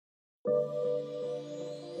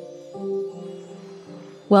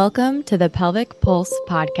Welcome to the Pelvic Pulse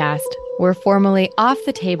podcast, where formally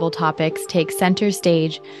off-the-table topics take center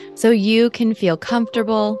stage so you can feel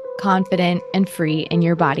comfortable, confident, and free in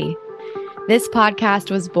your body. This podcast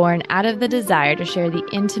was born out of the desire to share the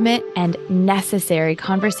intimate and necessary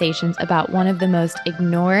conversations about one of the most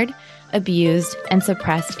ignored, abused, and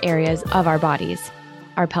suppressed areas of our bodies,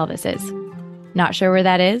 our pelvises. Not sure where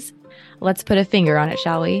that is? Let's put a finger on it,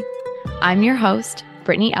 shall we? I'm your host,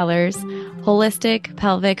 Brittany Ellers, holistic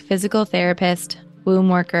pelvic physical therapist, womb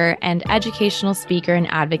worker, and educational speaker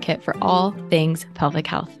and advocate for all things pelvic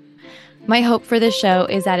health. My hope for this show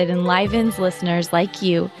is that it enlivens listeners like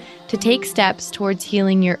you to take steps towards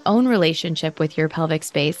healing your own relationship with your pelvic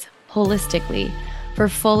space holistically for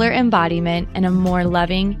fuller embodiment and a more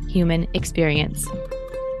loving human experience.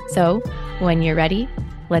 So, when you're ready,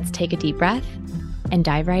 let's take a deep breath and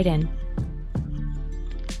dive right in.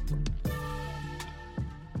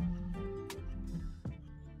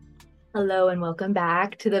 Hello and welcome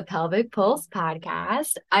back to the Pelvic Pulse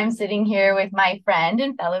podcast. I'm sitting here with my friend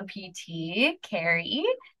and fellow PT, Cary.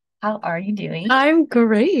 How are you doing? I'm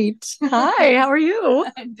great. Hi, how are you?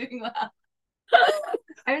 I'm doing well.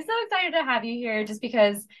 I'm so excited to have you here just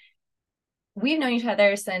because we've known each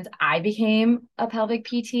other since I became a pelvic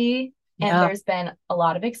PT, and there's been a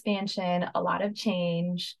lot of expansion, a lot of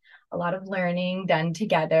change, a lot of learning done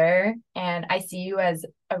together. And I see you as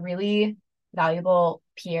a really valuable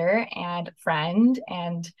peer and friend,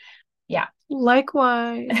 and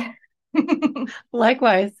Likewise.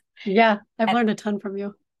 Likewise. Yeah, I've learned a ton from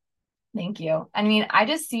you. Thank you. I mean, I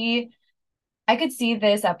could see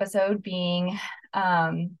this episode being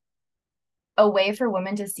a way for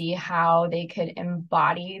women to see how they could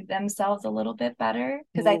embody themselves a little bit better,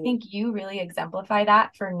 because I think you really exemplify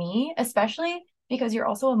that for me, especially because you're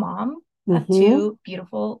also a mom of two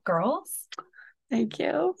beautiful girls. Thank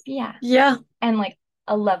you. Yeah. And like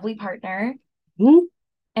a lovely partner.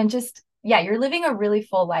 And just, you're living a really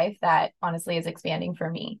full life that honestly is expanding for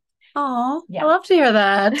me. Oh, I love to hear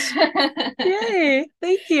that. Yay.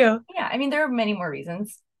 Thank you. Yeah. I mean, there are many more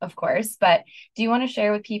reasons, of course, but do you want to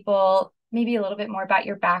share with people maybe a little bit more about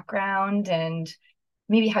your background and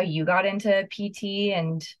maybe how you got into PT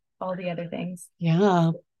and all the other things?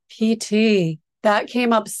 Yeah. PT. That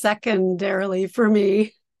came up secondarily for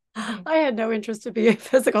me. I had no interest to be a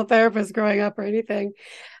physical therapist growing up or anything.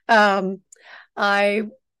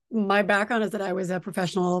 My background is that I was a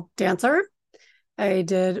professional dancer. I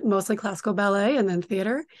did mostly classical ballet and then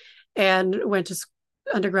theater, and went to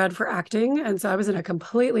undergrad for acting. And so I was in a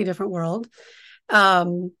completely different world.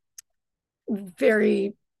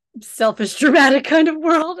 Very selfish, dramatic kind of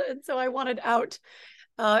world. And so I wanted out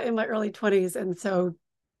in my early 20s. And so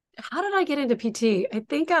how did I get into PT? I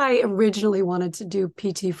think I originally wanted to do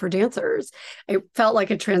PT for dancers. It felt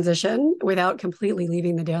like a transition without completely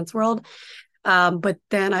leaving the dance world. But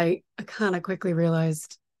then I kind of quickly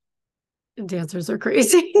realized dancers are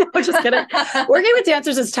crazy. No, just kidding. Working with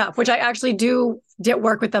dancers is tough, which I actually do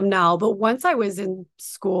work with them now. But once I was in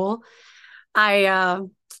school,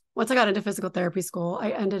 once I got into physical therapy school, I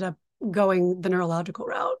ended up going the neurological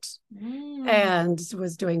route and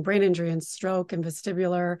was doing brain injury and stroke and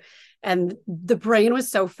vestibular. And the brain was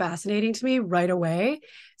so fascinating to me right away.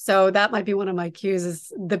 So that might be one of my cues,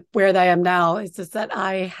 is where I am now. It's just that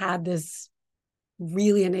I had this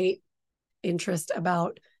really innate interest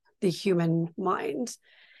about the human mind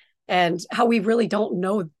and how we really don't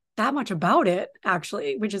know that much about it,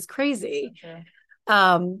 actually, which is crazy. Sure.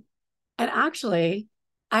 And actually,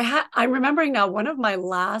 I'm remembering now, one of my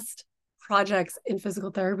last projects in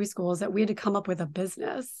physical therapy school is that we had to come up with a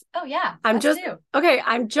business. Oh yeah. I'm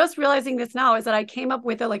just realizing this now, is that I came up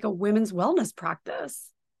with a women's wellness practice.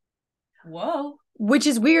 Whoa. Which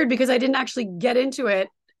is weird because I didn't actually get into it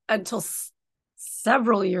until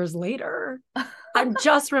several years later. I'm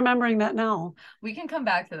just remembering that now. We can come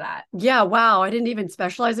back to that. Yeah. Wow. I didn't even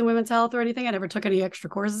specialize in women's health or anything. I never took any extra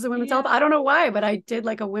courses in women's health. I don't know why, but I did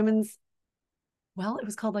it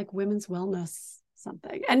was called women's wellness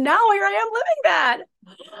something. And now here I am living that.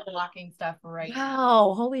 Blocking stuff right now.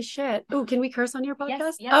 Wow. Holy shit. Oh, can we curse on your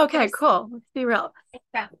podcast? Yes, okay, cool. Let's be real.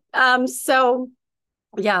 Yeah. So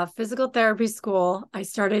yeah, physical therapy school. I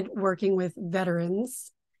started working with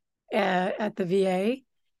veterans at the VA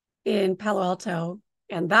in Palo Alto.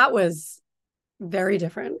 And that was very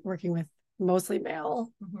different, working with mostly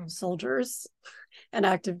male soldiers and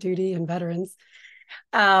active duty and veterans.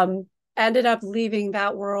 Ended up leaving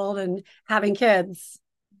that world and having kids.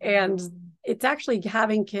 And it's actually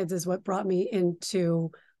having kids is what brought me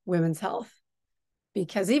into women's health.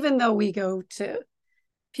 Because even though we go to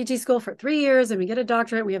PT school for 3 years and we get a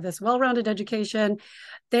doctorate. We have this well-rounded education.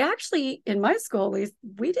 They actually, in my school at least,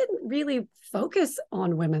 we didn't really focus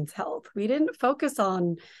on women's health. We didn't focus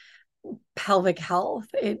on pelvic health.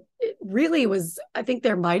 It really was, I think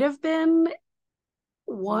there might have been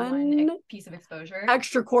one piece of exposure,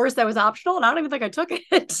 extra course that was optional, and I don't even think I took it.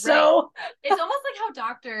 Right. So it's almost like how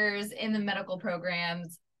doctors in the medical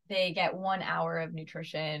programs, they get 1 hour of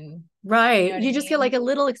nutrition. Right. You just get like a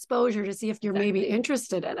little exposure to see if you're maybe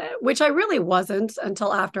interested in it, which I really wasn't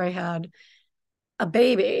until after I had a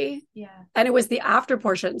baby. Yeah. And it was the after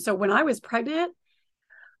portion. So when I was pregnant,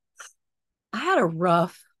 I had a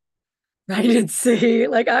rough pregnancy.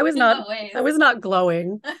 Like I was not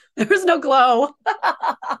glowing. There was no glow.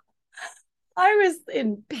 I was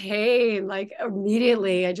in pain. Like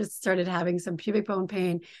immediately I just started having some pubic bone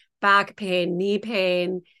pain, back pain, knee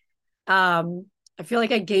pain. I feel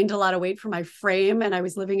like I gained a lot of weight for my frame, and I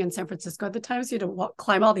was living in San Francisco at the time, so you had to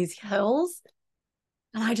climb all these hills.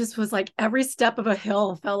 And I just was like, every step of a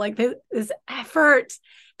hill felt like this effort.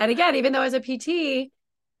 And again, even though as a PT,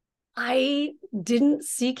 I didn't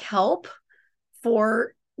seek help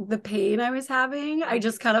for the pain I was having. I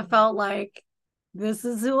just kind of felt like, this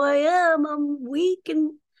is who I am. I'm weak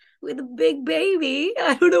and with a big baby.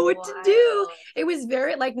 I don't know what to do. It was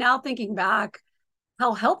very, like, now thinking back,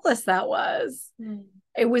 how helpless that was.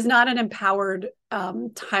 It was not an empowered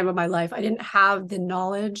time of my life. I didn't have the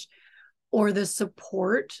knowledge or the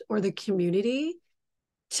support or the community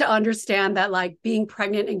to understand that like being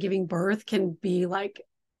pregnant and giving birth can be like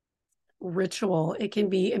ritual. It can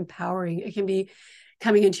be empowering. It can be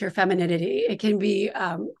coming into your femininity. It can be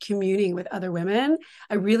communing with other women.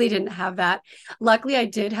 I really didn't have that. Luckily, I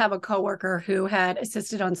did have a coworker who had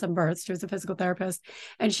assisted on some births. She was a physical therapist,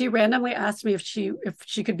 and she randomly asked me if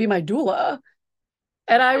she could be my doula.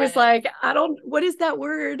 And I was like, what is that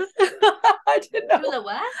word? I didn't know. Doula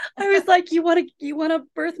what? I was like, you want to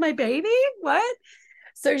birth my baby? What?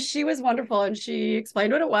 So she was wonderful, and she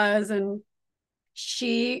explained what it was, and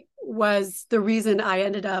she was the reason I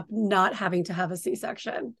ended up not having to have a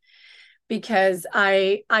C-section, because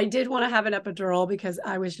I did want to have an epidural because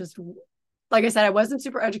I was just, like I said, I wasn't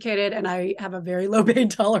super educated and I have a very low pain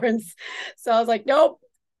tolerance. So I was like, nope,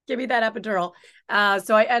 give me that epidural.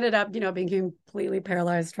 So I ended up, being completely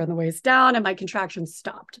paralyzed from the waist down, and my contractions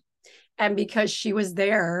stopped. And because she was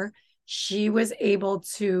there, she was able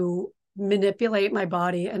to manipulate my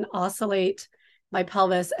body and oscillate my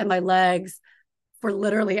pelvis and my legs for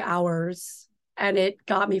literally hours. And it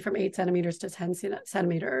got me from 8 centimeters to 10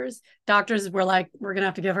 centimeters. Doctors were like, we're going to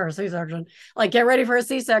have to give her a C-section. Like, get ready for a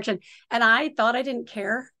C-section. And I thought I didn't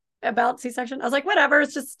care about C-section. I was like, whatever,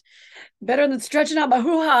 it's just better than stretching out my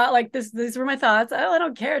hoo-ha. Like these were my thoughts. Oh, I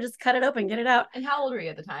don't care. Just cut it open, get it out. And how old were you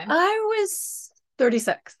at the time? I was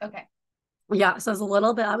 36. Okay. Yeah, so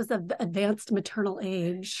I was the advanced maternal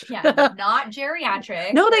age. Yeah, not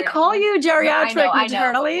geriatric. No, they call you geriatric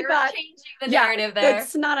maternally, but changing the narrative there.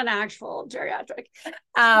 It's not an actual geriatric.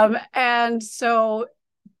 And so,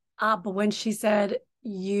 but when she said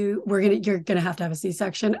you're gonna have to have a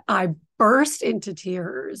C-section, I burst into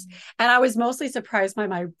tears, and I was mostly surprised by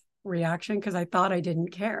my reaction because I thought I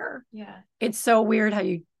didn't care. Yeah, it's so weird how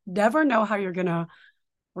you never know how you're gonna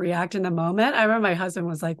react in the moment. I remember my husband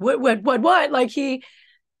was like, what? Like he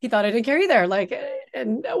thought I didn't care either. Like,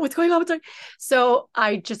 and what's going on? So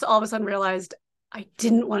I just all of a sudden realized I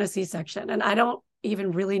didn't want a C-section, and I don't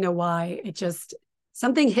even really know why. It just,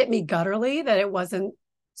 something hit me gutturally that it wasn't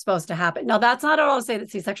supposed to happen. Now, that's not at all to say that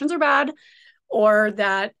C-sections are bad or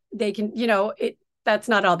that they can, that's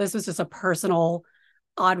not all. This was just a personal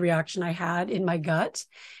odd reaction I had in my gut.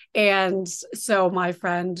 And so my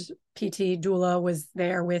friend PT doula was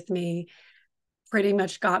there with me, pretty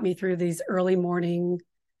much got me through these early morning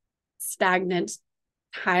stagnant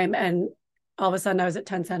time. And all of a sudden I was at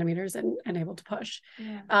 10 centimeters and able to push.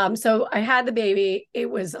 Yeah. So I had the baby. It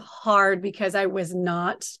was hard because I was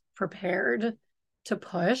not prepared to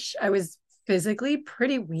push. I was physically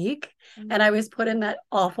pretty weak. Mm-hmm. And I was put in that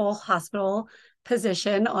awful hospital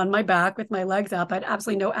position on my back with my legs up. I had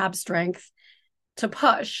absolutely no ab strength to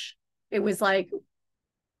push. It was like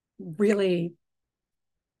really,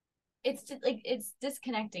 it's just like, it's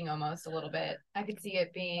disconnecting almost a little bit. I could see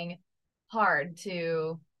it being hard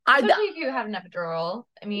to, especially if you have an epidural.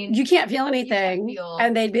 I mean, you can't feel anything.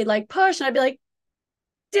 And they'd be like, push, and I'd be like,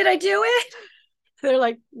 did I do it? They're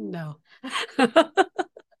like, no. I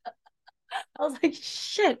was like,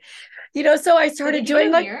 shit. So I started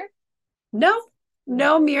doing like mirror?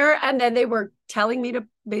 No mirror. And then they were telling me to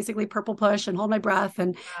basically purple push and hold my breath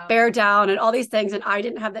and bear down and all these things. And I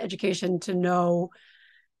didn't have the education to know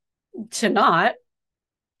to not.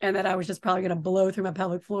 and that I was just probably going to blow through my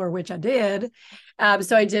pelvic floor, which I did.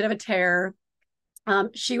 So I did have a tear.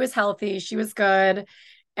 She was healthy. She was good.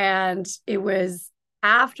 And it was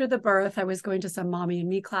after the birth, I was going to some mommy and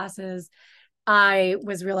me classes. I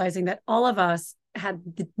was realizing that all of us had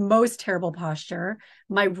the most terrible posture.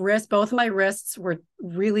 My wrist, both of my wrists were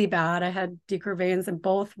really bad. I had decurved veins in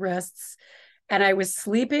both wrists. And I was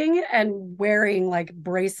sleeping and wearing like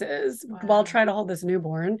braces while trying to hold this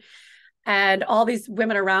newborn. And all these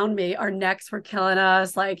women around me, our necks were killing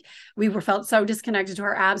us. Like we were felt so disconnected to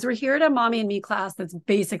our abs. We're here at a mommy and me class that's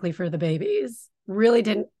basically for the babies. Really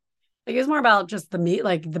didn't like it was more about just the meat,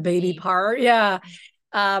 like the baby part. Yeah.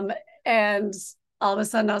 And all of a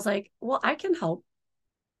sudden I was like, well, I can help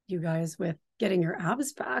you guys with getting your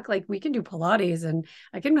abs back. Like we can do Pilates and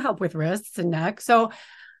I can help with wrists and neck. So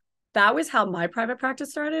that was how my private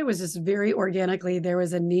practice started. It was just very organically. There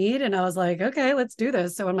was a need and I was like, okay, let's do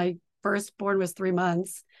this. So when my firstborn was 3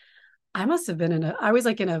 months, I must have been I was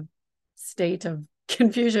like in a state of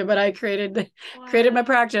confusion, but I created my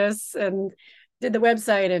practice and did the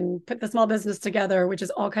website and put the small business together, which is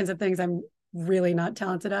all kinds of things I'm really not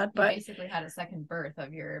talented at. But you basically had a second birth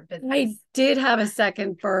of your business. I did have a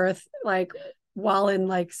second birth, like while in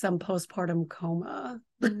like some postpartum coma,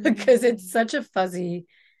 because it's such a fuzzy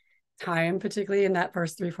time, particularly in that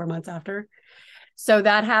first 3-4 months after. So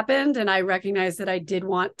that happened. And I recognized that I did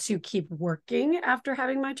want to keep working after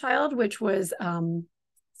having my child, which was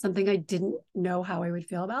something I didn't know how I would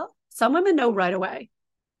feel about. Some women know right away.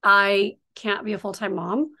 I can't be a full-time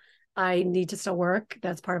mom. I need to still work.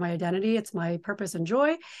 That's part of my identity. It's my purpose and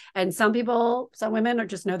joy. And some women are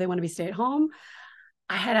just know they want to be stay at home.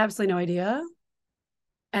 I had absolutely no idea.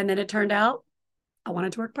 And then it turned out I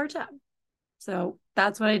wanted to work part-time. So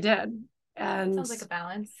that's what I did. And sounds like a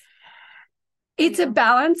balance. It's a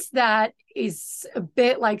balance that is a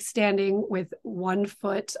bit like standing with one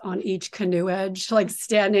foot on each canoe edge, like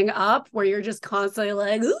standing up where you're just constantly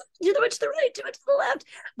like, too much to the right, too much to the left.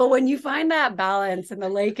 But when you find that balance and the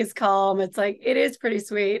lake is calm, it's like, it is pretty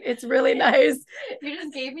sweet. It's really nice. You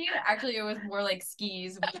just gave me, actually, it was more like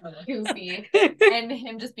skis, which was goofy. And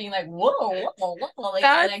him just being like, whoa, whoa, whoa, like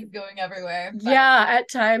legs going everywhere. But yeah, at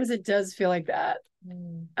times it does feel like that.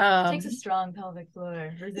 It takes a strong pelvic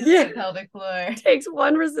floor, resilient pelvic floor. It takes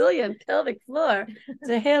one resilient pelvic floor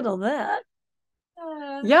to handle that.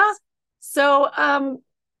 Yeah. So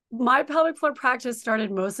my pelvic floor practice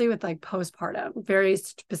started mostly with like postpartum, very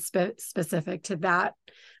specific to that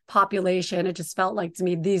population. It just felt like to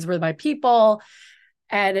me, these were my people.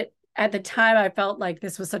 And at the time, I felt like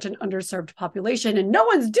this was such an underserved population and no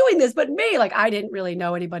one's doing this but me. Like I didn't really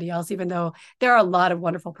know anybody else, even though there are a lot of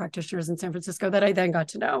wonderful practitioners in San Francisco that I then got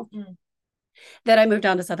to know. Then I moved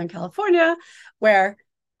down to Southern California where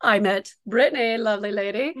I met Brittany, lovely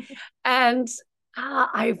lady. And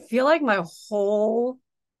I feel like my whole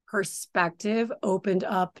perspective opened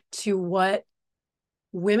up to what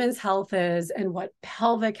women's health is and what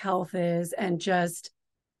pelvic health is and just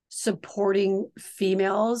supporting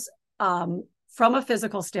females from a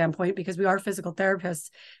physical standpoint, because we are physical therapists,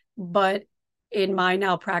 but in my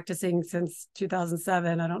now practicing since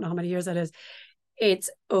 2007, I don't know how many years that is, it's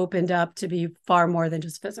opened up to be far more than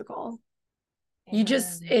just physical.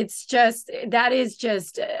 That is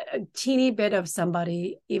just a teeny bit of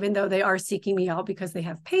somebody, even though they are seeking me out because they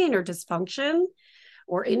have pain or dysfunction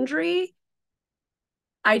or injury.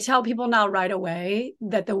 I tell people now right away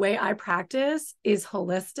that the way I practice is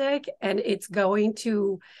holistic, and it's going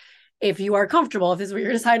to, if you are comfortable, if this is what you're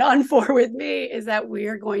going to sign on for with me, is that we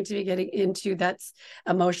are going to be getting into that's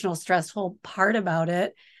emotional, stressful part about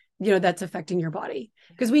it, that's affecting your body.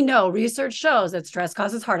 Because we know research shows that stress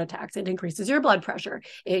causes heart attacks. It increases your blood pressure.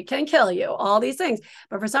 It can kill you, all these things.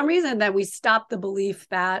 But for some reason, then we stop the belief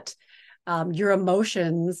that your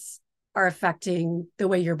emotions are affecting the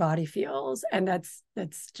way your body feels. And that's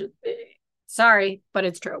just, sorry, but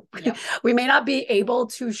it's true. Yeah. We may not be able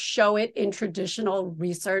to show it in traditional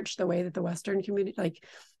research the way that the Western community, like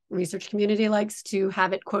research community, likes to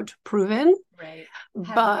have it, quote, proven. Right.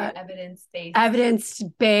 But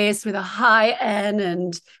evidence-based with a high N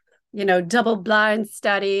and, double blind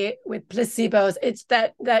study with placebos. It's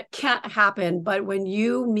that can't happen. But when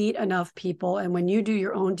you meet enough people and when you do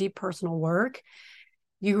your own deep personal work,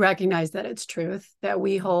 you recognize that it's truth, that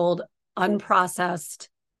we hold unprocessed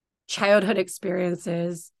childhood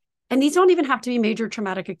experiences. And these don't even have to be major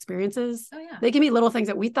traumatic experiences. Oh, yeah. They can be little things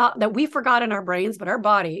that we thought that we forgot in our brains, but our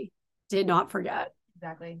body did not forget.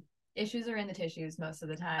 Exactly. Issues are in the tissues most of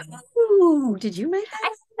the time. Ooh, did you make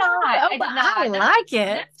that? I did not. I like it.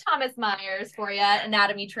 That's Thomas Myers for you,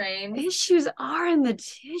 anatomy trained. Issues are in the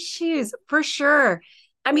tissues, for sure.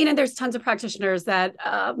 I mean, and there's tons of practitioners that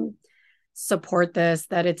support this,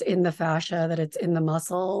 that it's in the fascia, that it's in the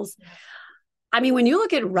muscles. I mean, when you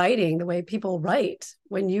look at writing, the way people write,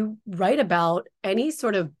 when you write about any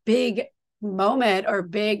sort of big moment or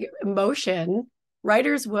big emotion,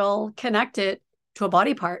 writers will connect it to a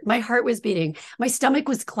body part. My heart was beating, my stomach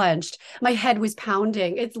was clenched, my head was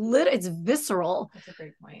pounding. It's visceral. That's a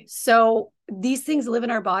great point. So these things live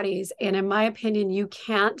in our bodies. And in my opinion, you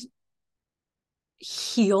can't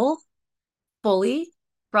heal fully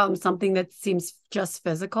from something that seems just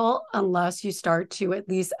physical unless you start to at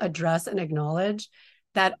least address and acknowledge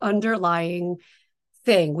that underlying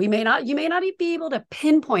thing. You may not be able to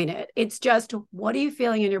pinpoint it. It's just, what are you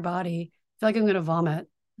feeling in your body? I feel like I'm going to vomit.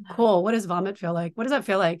 Cool. What does vomit feel like? What does that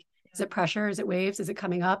feel like? Is it pressure? Is it waves? Is it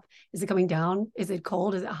coming up? Is it coming down? Is it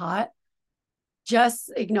cold? Is it hot?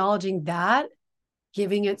 Just acknowledging that,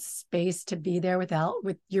 giving it space to be there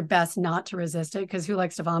with your best not to resist it, because who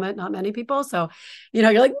likes to vomit? Not many people. So,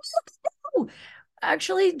 you're like, no,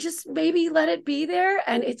 actually just maybe let it be there.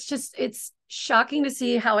 And it's shocking to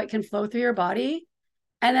see how it can flow through your body.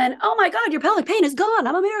 And then, oh my God, your pelvic pain is gone.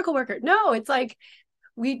 I'm a miracle worker. No, it's like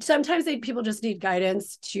people just need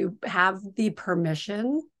guidance to have the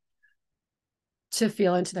permission to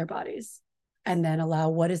feel into their bodies and then allow,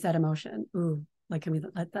 what is that emotion? Ooh, like, can we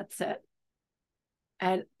let that sit?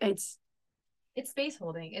 And it's space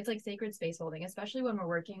holding. It's like sacred space holding, especially when we're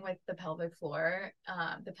working with the pelvic floor,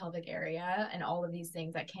 the pelvic area, and all of these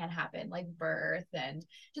things that can happen, like birth and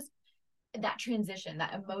just that transition,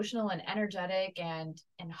 that emotional and energetic and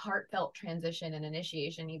heartfelt transition and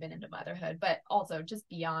initiation, even into motherhood, but also just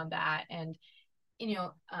beyond that. And,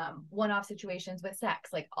 one-off situations with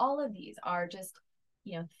sex, like all of these are just,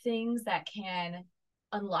 things that can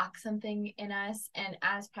unlock something in us. And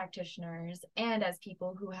as practitioners and as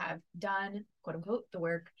people who have done, quote unquote, the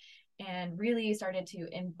work and really started to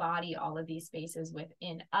embody all of these spaces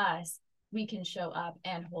within us, we can show up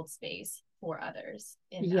and hold space for others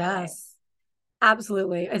in that way.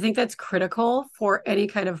 Absolutely. I think that's critical for any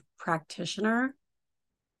kind of practitioner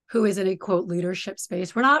who is in a quote leadership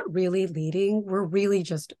space. We're not really leading, we're really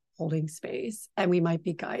just holding space, and we might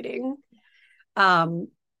be guiding.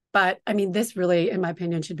 But I mean, this really, in my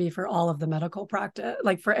opinion, should be for all of the medical practice,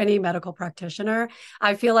 like for any medical practitioner.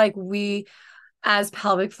 I feel like we, as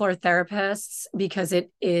pelvic floor therapists, because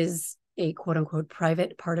it is a quote unquote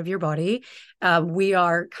private part of your body, we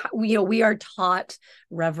are taught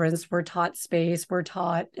reverence, we're taught space, we're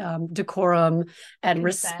taught decorum and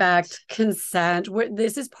respect, consent.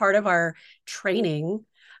 This is part of our training.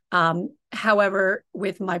 However,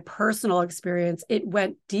 with my personal experience, it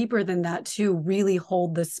went deeper than that to really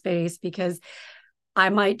hold the space, because I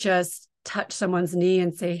might just touch someone's knee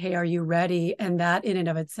and say, hey, are you ready? And that in and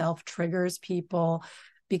of itself triggers people,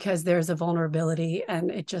 because there's a vulnerability and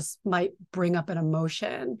it just might bring up an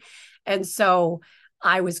emotion. And so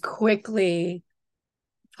I was quickly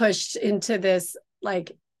pushed into this,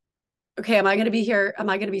 like, okay, am I going to be here? Am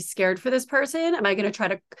I going to be scared for this person? Am I going to try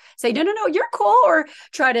to say, no, you're cool, or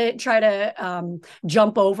try to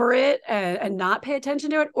jump over it and not pay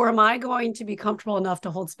attention to it? Or am I going to be comfortable enough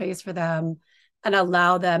to hold space for them and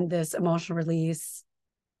allow them this emotional release,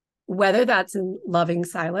 whether that's in loving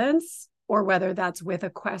silence or whether that's with a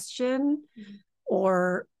question,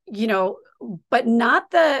 or, but not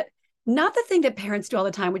the thing that parents do all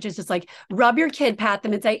the time, which is just like rub your kid, pat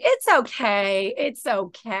them and say, it's okay. It's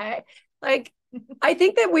okay. Like, I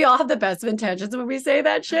think that we all have the best of intentions when we say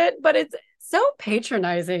that shit, but it's so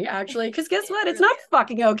patronizing, actually, because guess what? It's not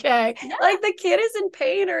fucking okay. Yeah. Like, the kid is in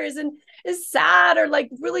pain or is sad or like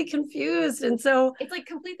really confused. And so it's like,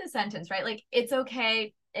 complete the sentence, right? Like, it's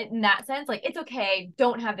okay in that sense. Like, it's okay,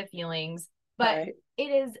 don't have the feelings, but right. It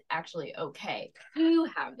is actually okay to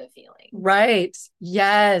have the feeling. Right.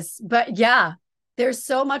 Yes. But yeah, there's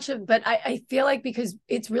so much of, but I feel like because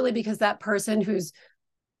that person who's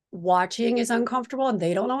watching is uncomfortable and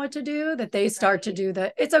they don't know what to do, that they start to do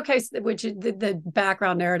it's okay, which the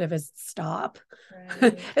background narrative is stop.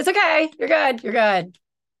 Right. It's okay. You're good.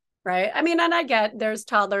 Right. I mean, and I get there's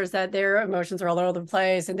toddlers that their emotions are all over the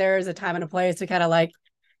place, and there is a time and a place to kind of like,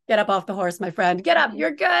 get up off the horse, my friend. Get up.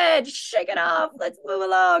 You're good. Shake it off. Let's move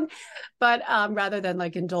along. But rather than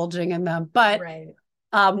like indulging in them. But right.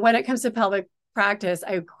 When it comes to pelvic practice,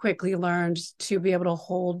 I quickly learned to be able to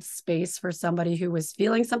hold space for somebody who was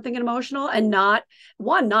feeling something emotional and not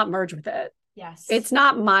merge with it. Yes. It's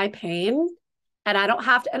not my pain. And I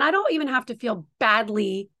don't even have to feel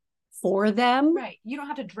badly for them. Right. You don't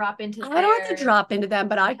have to drop into I don't have to drop into them,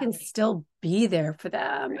 but I can still be there for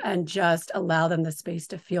them, right. And just allow them the space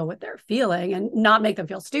to feel what they're feeling and not make them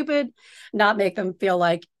feel stupid, not make them feel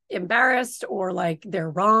like embarrassed or like they're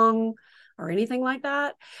wrong or anything like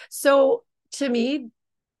that. So to me,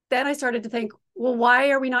 then I started to think, well,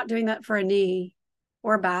 why are we not doing that for a knee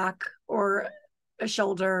or back or a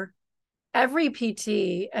shoulder? Every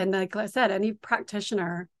PT, and like I said, any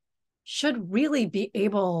practitioner should really be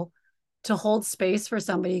able to hold space for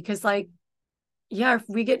somebody. Because, like, yeah, if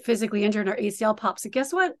we get physically injured and our ACL pops,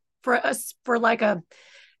 guess what? For us, for like a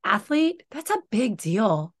athlete, that's a big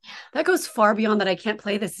deal. That goes far beyond that. I can't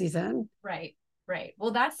play this season. Right. Right.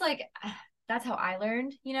 Well, that's how I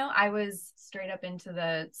learned, I was straight up into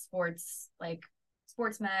the sports, like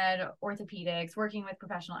sports med, orthopedics, working with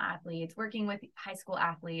professional athletes, working with high school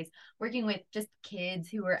athletes, working with just kids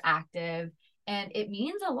who were active. And it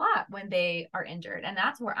means a lot when they are injured. And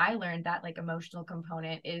that's where I learned that like emotional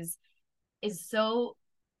component is so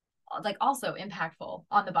like also impactful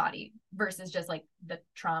on the body versus just like the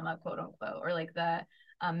trauma, quote unquote, or like the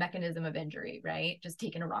mechanism of injury, right? Just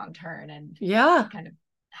taking a wrong turn and kind of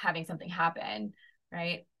having something happen,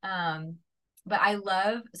 right? But I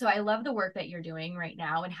love the work that you're doing right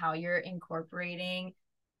now and how you're incorporating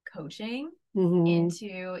coaching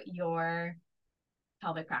into your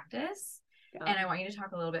pelvic practice. Yeah. And I want you to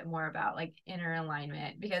talk a little bit more about like inner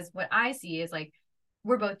alignment, because what I see is like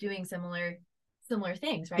we're both doing similar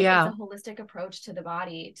things, right? Yeah. It's a holistic approach to the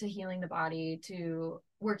body, to healing the body, to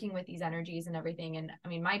working with these energies and everything. And I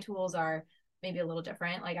mean, my tools are maybe a little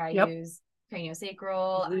different. Like I use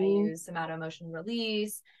craniosacral, I use somato-emotional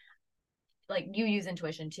release. Like you use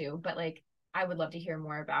intuition too, but like I would love to hear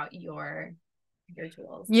more about your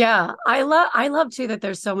tools. Yeah, I love too that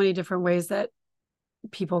there's so many different ways that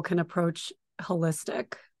people can approach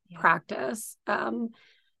holistic practice.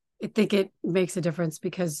 I think it makes a difference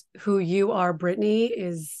because who you are, Brittany,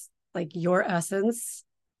 is like your essence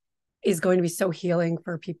is going to be so healing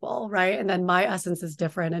for people, right? And then my essence is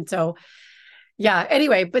different. And so, yeah,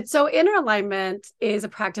 anyway, but so inner alignment is a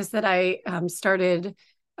practice that I started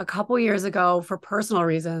a couple years ago for personal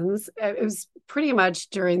reasons. It was pretty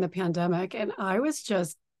much during the pandemic. And I was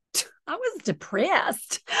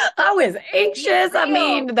depressed. I was anxious. I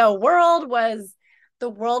mean, the world was,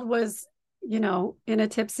 in a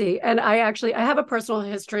tipsy. And I have a personal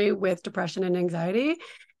history with depression and anxiety.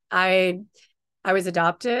 I was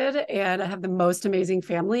adopted and I have the most amazing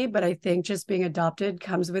family, but I think just being adopted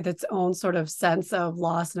comes with its own sort of sense of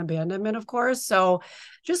loss and abandonment, of course. So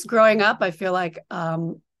just growing up, I feel like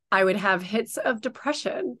I would have hits of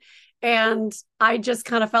depression. And I just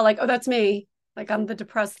kind of felt like, oh, that's me. Like I'm the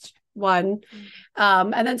depressed one.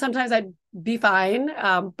 And then sometimes I'd be fine.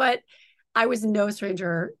 But I was no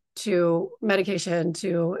stranger to medication,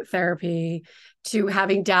 to therapy, to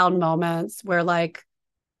having down moments where like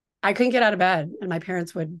I couldn't get out of bed and my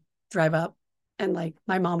parents would drive up and like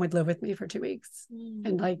my mom would live with me for 2 weeks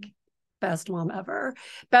and like best mom ever,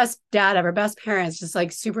 best dad ever, best parents, just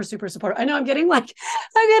like super, super supportive. I know I'm getting a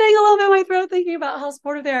little bit in my throat thinking about how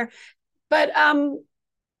supportive they are. But, now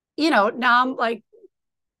I'm like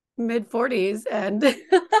mid 40s and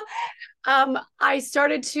I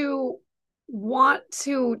started to want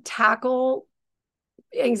to tackle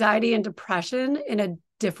anxiety and depression in a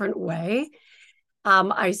different way.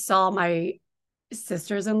 I saw my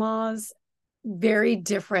sisters-in-laws very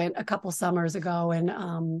different a couple summers ago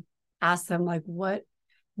and asked them like, what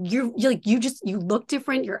you look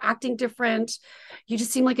different, you're acting different, you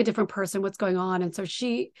just seem like a different person, what's going on? And so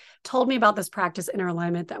she told me about this practice, inner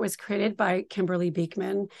alignment, that was created by Kimberly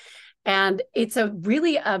Beekman. And it's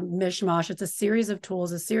really a mishmash. It's a series of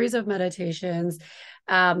tools, a series of meditations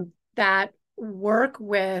that work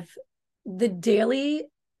with the daily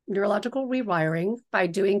neurological rewiring by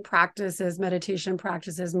doing practices, meditation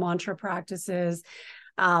practices, mantra practices,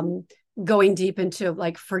 going deep into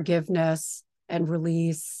like forgiveness and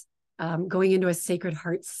release, going into a sacred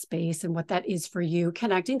heart space and what that is for you,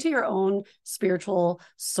 connecting to your own spiritual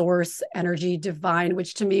source, energy, divine,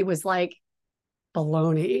 which to me was like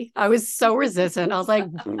baloney. I was so resistant. I was like,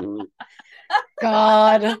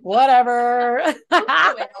 God, whatever.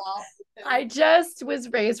 I just was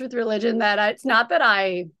raised with religion that it's not that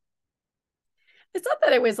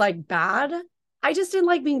it was like bad. I just didn't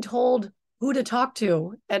like being told who to talk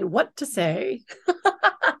to and what to say.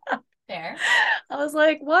 Fair. I was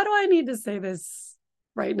like, why do I need to say this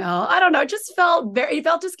right now? I don't know. It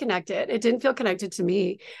felt disconnected. It didn't feel connected to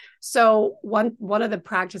me. So one of the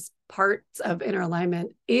practice parts of inner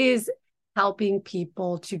alignment is helping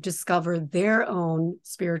people to discover their own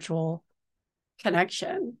spiritual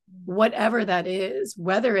connection, whatever that is,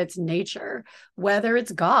 whether it's nature, whether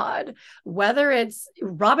it's God, whether it's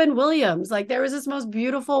Robin Williams. Like there was this most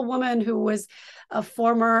beautiful woman who was a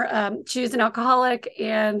former, she was an alcoholic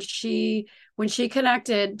and she when she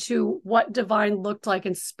connected to what divine looked like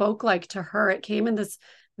and spoke like to her, it came in this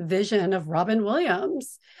vision of Robin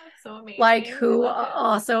Williams. That's so amazing. Like, who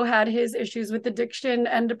also had his issues with addiction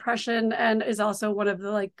and depression, and is also one of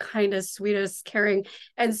the like kindest, sweetest, caring.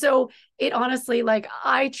 And so it honestly, like,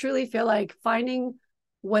 I truly feel like finding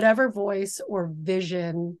whatever voice or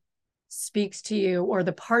vision speaks to you, or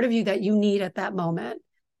the part of you that you need at that moment,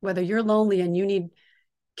 whether you're lonely and you need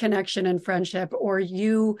connection and friendship, or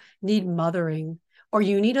you need mothering, or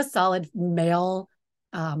you need a solid male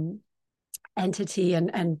entity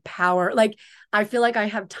and power. Like, I feel like I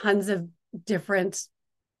have tons of different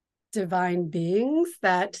divine beings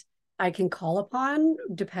that I can call upon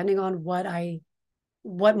depending on what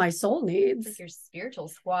my soul needs. It's like your spiritual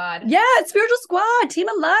squad. Yeah, spiritual squad, team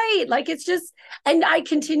of light. Like, it's just, and I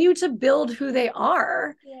continue to build who they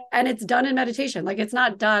are. Yeah. And it's done in meditation. Like, it's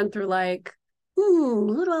not done through like,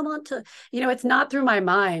 who do I want to, it's not through my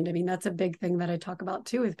mind. I mean, that's a big thing that I talk about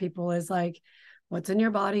too with people, is like, what's in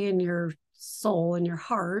your body and your soul and your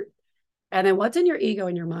heart, and then what's in your ego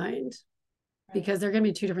and your mind, because they're going to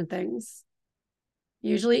be two different things.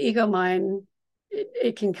 Usually ego mind,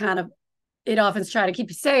 it can kind of, it often try to keep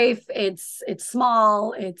you safe. It's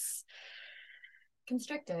small. It's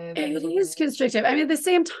constrictive. It is constrictive. I mean, at the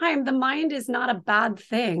same time, the mind is not a bad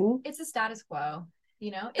thing. It's a status quo,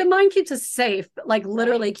 The mind keeps us safe, like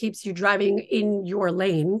literally keeps you driving in your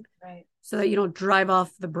lane, right? So that you don't drive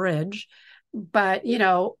off the bridge. But,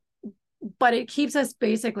 but it keeps us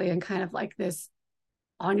basically in kind of like this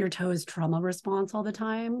on your toes trauma response all the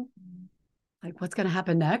time. Like, what's going to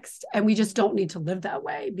happen next? And we just don't need to live that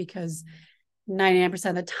way, because 99%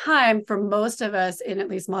 of the time, for most of us in at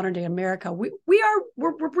least modern day America,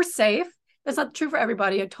 we're safe. That's not true for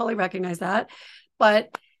everybody. I totally recognize that.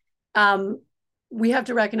 But we have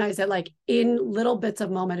to recognize that, like, in little bits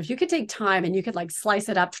of moment, if you could take time and you could like slice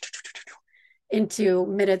it up into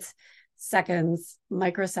minutes, seconds,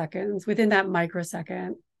 microseconds, within that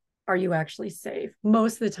microsecond, are you actually safe?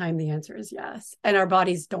 Most of the time, the answer is yes. And our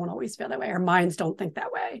bodies don't always feel that way. Our minds don't think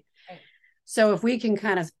that way. Right. So if we can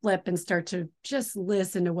kind of flip and start to just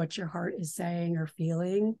listen to what your heart is saying or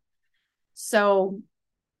feeling. So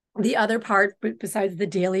the other part, besides the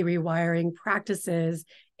daily rewiring practices,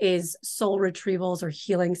 is soul retrievals or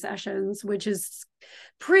healing sessions, which is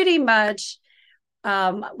pretty much,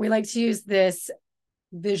 we like to use this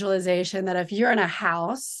visualization that if you're in a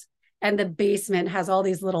house and the basement has all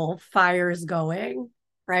these little fires going,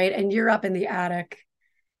 right? And you're up in the attic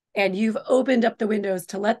and you've opened up the windows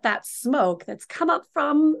to let that smoke that's come up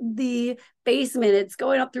from the basement, it's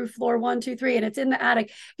going up through floor 1, 2, 3, and it's in the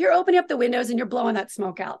attic. You're opening up the windows and you're blowing that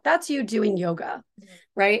smoke out. That's you doing yoga,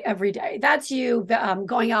 right? Every day. That's you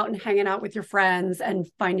going out and hanging out with your friends and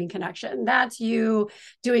finding connection. That's you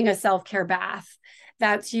doing a self-care bath.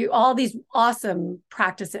 That's you, all these awesome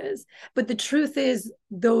practices. But the truth is,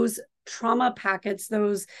 those trauma packets,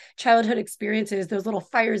 those childhood experiences, those little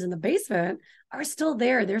fires in the basement are still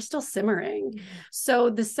there. They're still simmering. Mm-hmm. So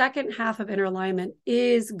the second half of inner alignment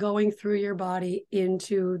is going through your body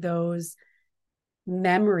into those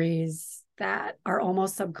memories that are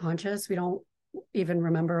almost subconscious. We don't even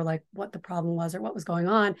remember like what the problem was or what was going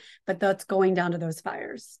on, but that's going down to those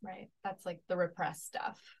fires. Right. That's like the repressed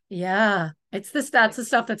stuff. Yeah. That's the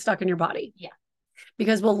stuff that's stuck in your body. Yeah.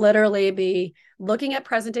 Because we'll literally be looking at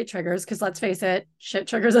present day triggers, because let's face it, shit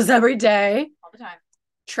triggers us every day. All the time.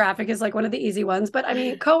 Traffic is like one of the easy ones, but I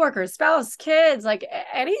mean, coworkers, spouse, kids, like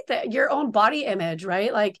anything, your own body image,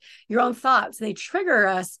 right? Like your own thoughts, they trigger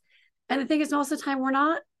us. And the thing is, most of the time, we're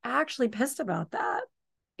not actually pissed about that.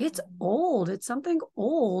 It's old. It's something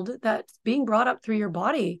old that's being brought up through your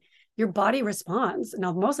body. Your body responds.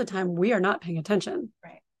 Now, most of the time, we are not paying attention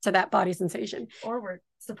to that body sensation. Or we're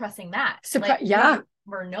suppressing that.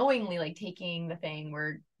 We're knowingly like taking the thing.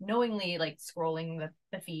 We're knowingly like scrolling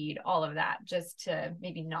the feed, all of that, just to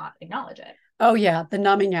maybe not acknowledge it. Oh, yeah. The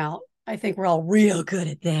numbing out. I think we're all real good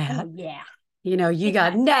at that. Oh, yeah. You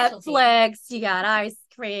got Netflix, you got ice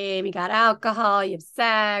cream, you got alcohol, you have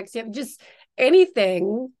sex, you have just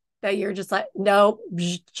anything that you're just like, nope,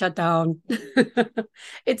 shut down.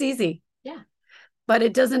 It's easy. Yeah. But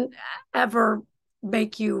it doesn't ever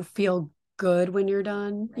make you feel good when you're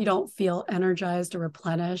done. Right. You don't feel energized or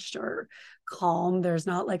replenished or calm. There's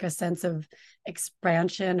not like a sense of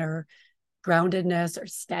expansion or groundedness or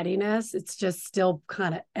steadiness. It's just still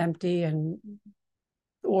kind of empty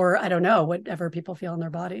or I don't know, whatever people feel in their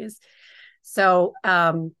bodies. So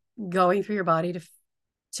going through your body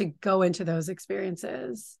to go into those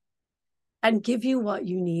experiences and give you what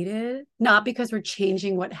you needed, not because we're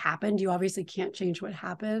changing what happened. You obviously can't change what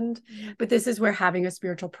happened, but this is where having a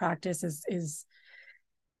spiritual practice is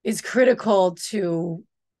is critical to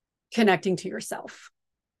connecting to yourself,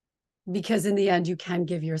 because in the end you can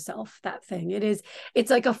give yourself that thing. It's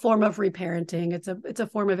like a form of reparenting. It's a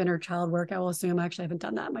form of inner child work, I will assume. Actually, I haven't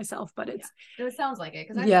done that myself, but it's It sounds like it,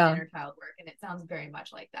 because I've done inner child work and it sounds very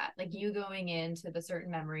much like that. Like you going into the certain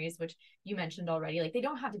memories, which you mentioned already, like they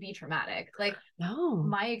don't have to be traumatic. Like no,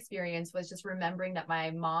 my experience was just remembering that my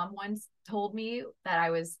mom once told me that I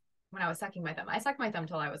was, when I was sucking my thumb, I sucked my thumb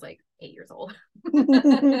till I was like 8 years old.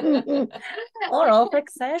 oral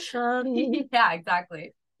fixation. Yeah,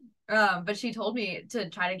 exactly. But she told me to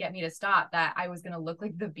try to get me to stop, that I was gonna look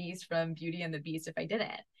like the Beast from Beauty and the Beast if I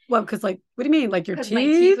didn't. Well, because like, what do you mean? Like your teeth? My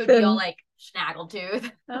teeth would be all like snaggletooth.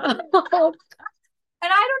 And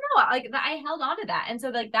I don't know, like I held on to that, and so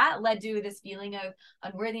like that led to this feeling of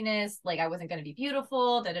unworthiness, like I wasn't going to be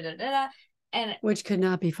beautiful, da da da da, and which could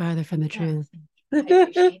not be farther from the truth. I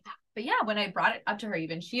appreciate that. But yeah, when I brought it up to her,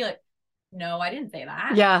 even she like, no, I didn't say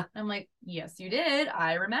that. Yeah, I'm like, yes, you did.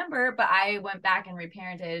 I remember. But I went back and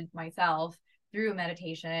reparented myself through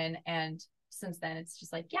meditation, and since then, it's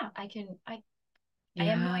just like, yeah, I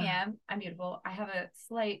am who I am. I'm beautiful. I have a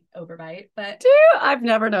slight overbite, but I've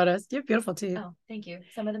never noticed. You have beautiful teeth. Oh, thank you.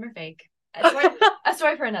 Some of them are fake. A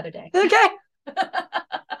story for another day. Okay. Well,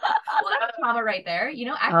 that's trauma right there.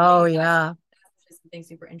 Actually, oh yeah. That's something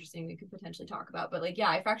super interesting we could potentially talk about. But like, yeah,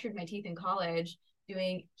 I fractured my teeth in college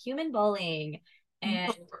doing human bullying,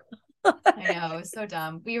 and I know, it was so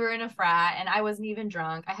dumb. We were in a frat and I wasn't even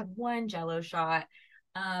drunk. I had one Jello shot.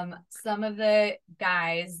 Some of the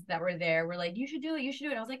guys that were there were like, you should do it, you should do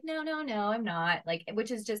it. And I was like, no, no, no, I'm not. Like,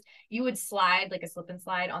 which is just, you would slide like a slip and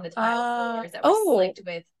slide on the tile floors that were slicked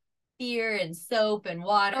with beer and soap and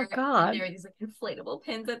water. Oh God. And there were these like inflatable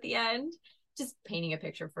pins at the end. Just painting a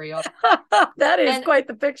picture for you. That is quite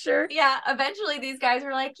the picture. Yeah, eventually these guys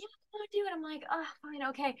were like, yeah, do it. I'm like, oh, fine,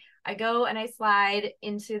 okay. I go and I slide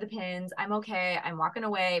into the pins. I'm okay. I'm walking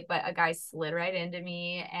away, but a guy slid right into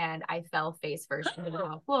me and I fell face first into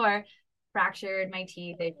the floor, fractured my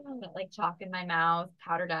teeth. They put like chalk in my mouth,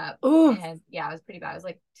 powdered up. Ooh. And yeah, it was pretty bad. It was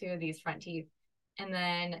like 2 of these front teeth. And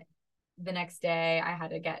then the next day I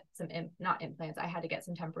had to get some not implants, I had to get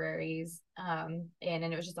some temporaries and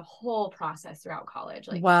it was just a whole process throughout college.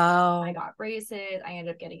 Like, wow. I got braces, I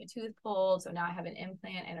ended up getting a tooth pulled, so now I have an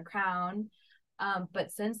implant and a crown.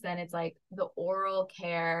 But since then it's like the oral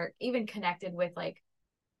care, even connected with like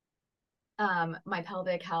my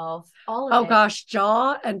pelvic health, all of it. Gosh,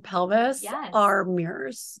 jaw and pelvis are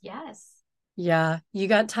mirrors. Yes. Yeah, you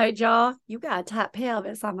got tight jaw, you got tight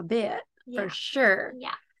pelvis on a bit, for sure.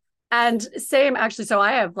 Yeah. And same actually. So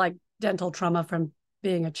I have like dental trauma from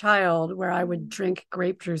being a child, where I would drink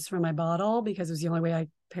grape juice from my bottle because it was the only way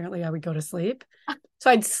I would go to sleep. So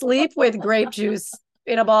I'd sleep with grape juice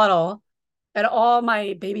in a bottle and all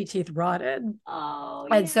my baby teeth rotted. Oh,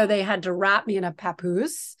 and so they had to wrap me in a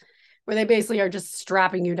papoose, where they basically are just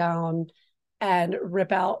strapping you down and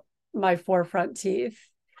rip out my 4 front teeth.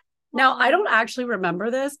 Now, I don't actually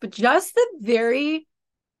remember this, but just the very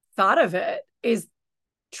thought of it is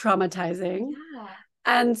traumatizing. Yeah.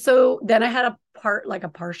 And so then I had a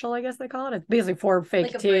partial, I guess they call it. It's basically 4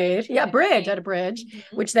 fake teeth. Bridge. Yeah, bridge. I had a bridge,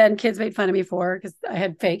 which then kids made fun of me for because I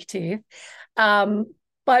had fake teeth.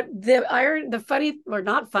 But the funny, or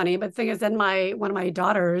not funny, but the thing is, then one of my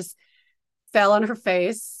daughters fell on her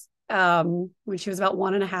face when she was about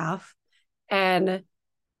 1.5, and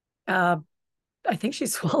I think she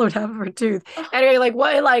swallowed half of her tooth. Anyway,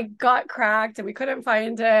 it got cracked and we couldn't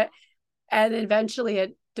find it, and eventually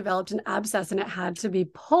it developed an abscess and it had to be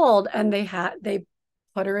pulled, and they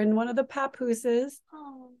put her in one of the papooses.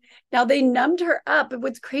 Now they numbed her up, but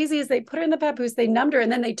what's crazy is they put her in the papoose, they numbed her,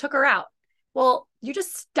 and then they took her out. Well, you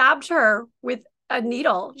just stabbed her with a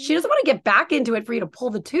needle. She doesn't want to get back into it for you to pull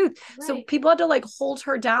the tooth. Right. So people had to like hold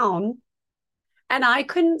her down, and I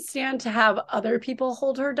couldn't stand to have other people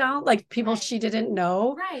hold her down, like people she didn't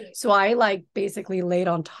know. Right. So I like basically laid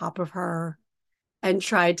on top of her and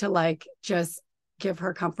tried to like just give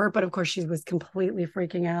her comfort. But of course she was completely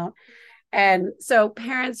freaking out. And so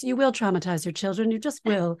parents, you will traumatize your children. You just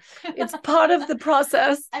will. It's part of the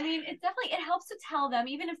process. I mean, it helps to tell them,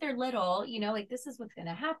 even if they're little, like this is what's going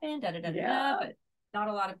to happen, da, da, da, da, but not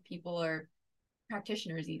a lot of people or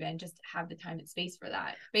practitioners even just have the time and space for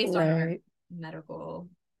that based on our medical.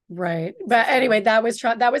 Right. But anyway, that was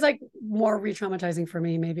like more re-traumatizing for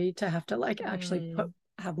me, maybe, to have to like actually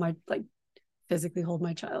have my like physically hold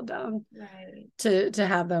my child down, to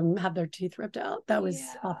have them have their teeth ripped out. That was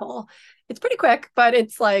awful. It's pretty quick, but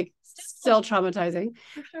it's like still traumatizing.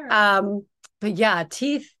 For sure. But yeah,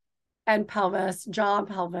 teeth and pelvis, jaw and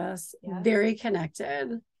pelvis, very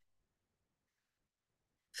connected.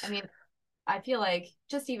 I mean, I feel like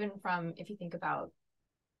just even from, if you think about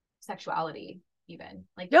sexuality, even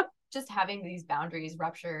like Yep. just having these boundaries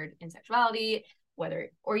ruptured in sexuality,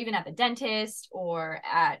 whether, or even at the dentist or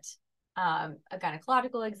at a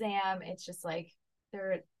gynecological exam, it's just like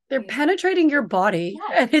they're penetrating your body,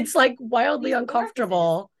 and it's like wildly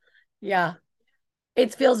uncomfortable. Yeah.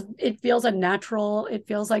 It feels unnatural. It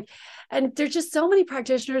feels like, and there's just so many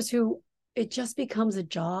practitioners who it just becomes a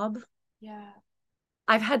job. Yeah.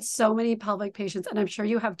 I've had so many pelvic patients, and I'm sure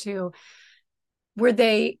you have too, where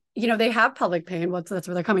they have pelvic pain. Well, that's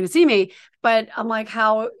where they're coming to see me. But I'm like,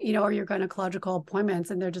 how, are your gynecological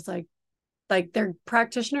appointments? And they're just like their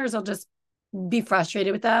practitioners will just be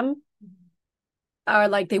frustrated with them, or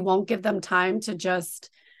like they won't give them time to just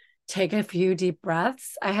take a few deep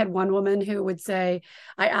breaths. I had one woman who would say,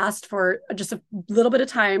 I asked for just a little bit of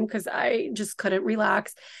time because I just couldn't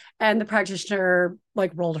relax. And the practitioner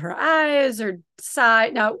like rolled her eyes or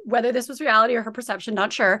sighed. Now, whether this was reality or her perception,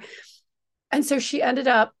 not sure. And so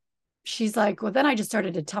she's like, well, then I just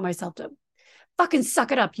started to tell myself to fucking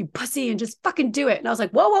suck it up, you pussy, and just fucking do it. And I was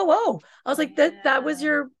like, whoa, whoa, whoa. I was like, that was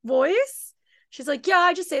your voice? She's like, yeah,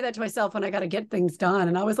 I just say that to myself when I got to get things done.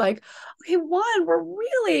 And I was like, okay, one, we're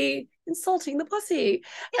really insulting the pussy.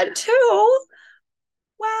 And two,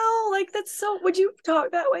 wow, like that's so, would you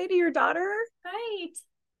talk that way to your daughter? Right.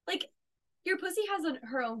 Like your pussy has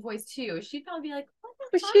her own voice too. She'd probably be like,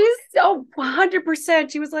 what the fuck? She's 100%.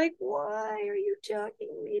 She was like, why are you talking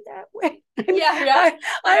to me that way? Yeah.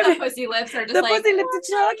 The pussy lips are just the like, pussy lips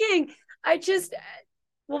are talking.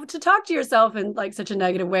 Well, to talk to yourself in like such a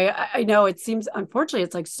negative way, I know it seems, unfortunately,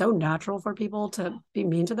 it's like so natural for people to be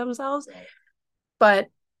mean to themselves, but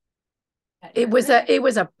it was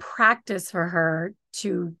a practice for her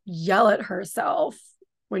to yell at herself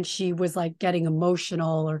when she was like getting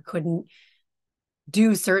emotional or couldn't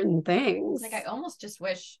do certain things. Like I almost just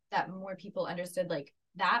wish that more people understood like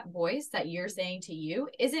that voice that you're saying to you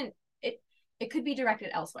isn't it could be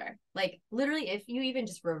directed elsewhere. Like literally if you even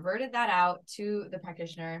just reverted that out to the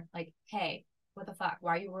practitioner, like, hey, what the fuck?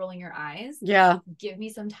 Why are you rolling your eyes? Yeah. Give me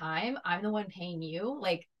some time. I'm the one paying you.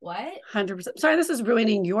 Like what? 100%. Sorry, this is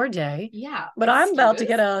ruining your day. Yeah. But I'm about to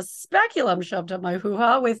get a speculum shoved up my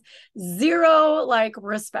hoo-ha with zero like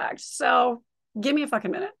respect. So give me a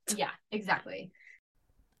fucking minute. Yeah, exactly.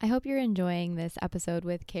 I hope you're enjoying this episode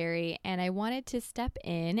with Cary, and I wanted to step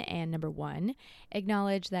in and number one,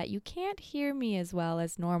 acknowledge that you can't hear me as well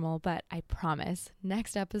as normal, but I promise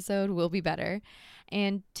next episode will be better.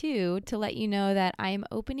 And two, to let you know that I am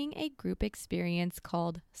opening a group experience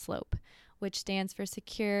called SLOPE, which stands for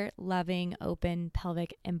Secure, Loving, Open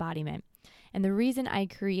Pelvic Embodiment. And the reason I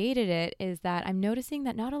created it is that I'm noticing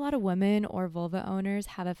that not a lot of women or vulva owners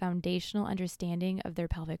have a foundational understanding of their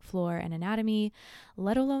pelvic floor and anatomy,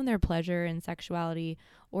 let alone their pleasure and sexuality,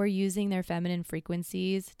 or using their feminine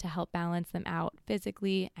frequencies to help balance them out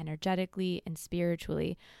physically, energetically, and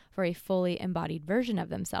spiritually for a fully embodied version of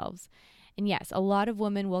themselves. And yes, a lot of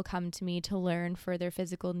women will come to me to learn for their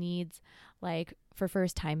physical needs, like for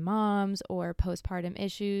first-time moms or postpartum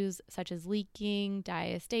issues such as leaking,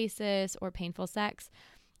 diastasis, or painful sex.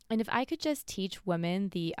 And if I could just teach women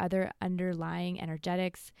the other underlying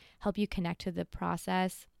energetics, help you connect to the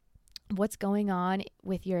process, what's going on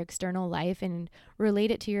with your external life, and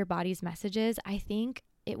relate it to your body's messages, I think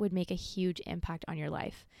it would make a huge impact on your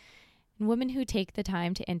life. And women who take the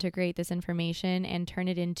time to integrate this information and turn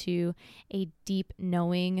it into a deep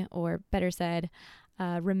knowing, or better said,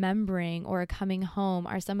 remembering or a coming home,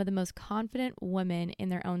 are some of the most confident women in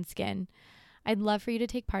their own skin. I'd love for you to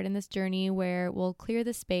take part in this journey where we'll clear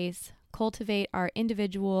the space, cultivate our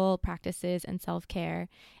individual practices and self-care,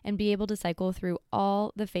 and be able to cycle through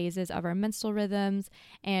all the phases of our menstrual rhythms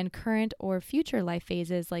and current or future life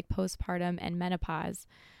phases like postpartum and menopause.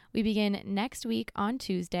 We begin next week on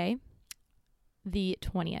Tuesday, the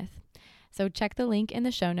 20th. So check the link in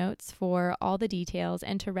the show notes for all the details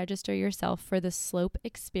and to register yourself for the SLOPE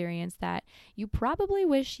experience that you probably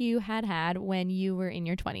wish you had had when you were in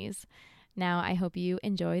your 20s. Now, I hope you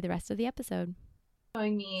enjoy the rest of the episode.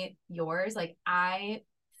 Showing me yours, like I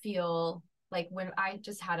feel like when I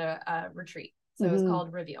just had a retreat, so it was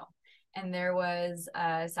called Reveal. And there was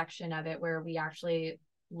a section of it where we actually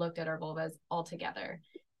looked at our vulvas all together.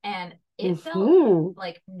 And it felt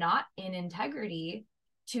like not in integrity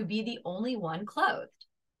to be the only one clothed,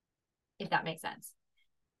 if that makes sense.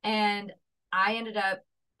 And I ended up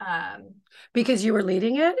because you were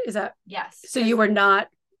leading it, is that? Yes. So you were not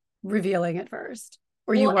revealing it first,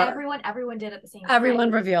 or you were? Everyone did at the same time.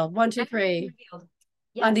 Everyone revealed. 1, 2, 3.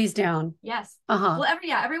 Yes. Undies down. Yes. Uh-huh. Well,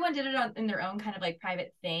 everyone did it in their own kind of like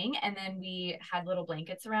private thing. And then we had little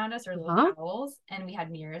blankets around us or little towels, and we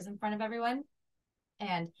had mirrors in front of everyone.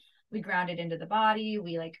 And we grounded into the body.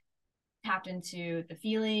 We like tapped into the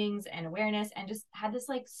feelings and awareness and just had this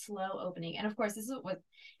like slow opening. And of course, this is what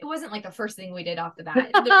it wasn't like the first thing we did off the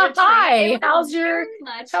bat. Hi, how's your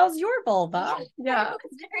vulva? Yeah. It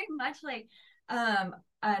was very much like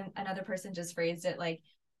another person just phrased it like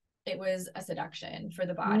it was a seduction for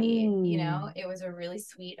the body. You know, it was a really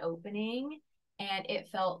sweet opening, and it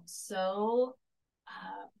felt so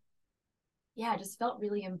yeah, it just felt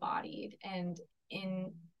really embodied and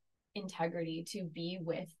in integrity to be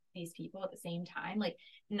with these people at the same time, like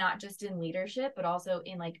not just in leadership but also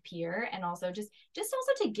in like peer, and also just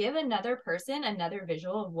also to give another person another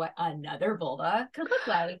visual of what another vulva could look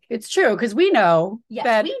like. It's true, because we know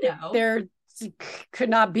that we know there could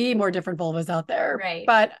not be more different vulvas out there, right?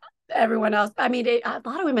 But everyone else, I mean, a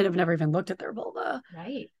lot of women have never even looked at their vulva,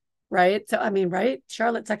 right? So I mean, right,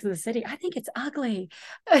 Charlotte, Sex and the City, I think it's ugly.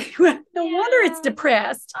 No wonder it's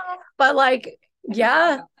depressed. But like,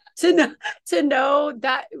 yeah, to know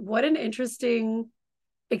that, what an interesting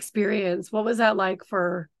experience. What was that like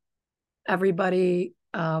for everybody?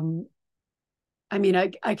 I mean,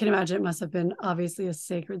 I can imagine it must have been obviously a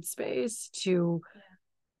sacred space to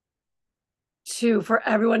for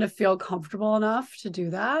everyone to feel comfortable enough to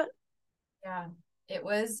do that. Yeah, it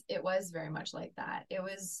was very much like that. It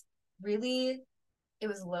was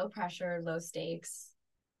low pressure, low stakes,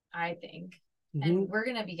 I think. And we're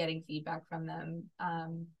going to be getting feedback from them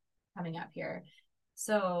coming up here.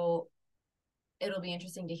 So it'll be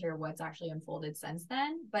interesting to hear what's actually unfolded since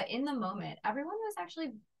then. But in the moment, everyone was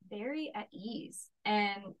actually very at ease.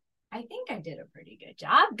 And I think I did a pretty good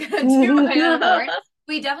job.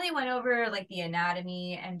 We definitely went over like the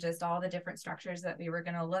anatomy and just all the different structures that we were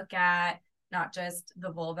going to look at, not just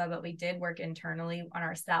the vulva, but we did work internally on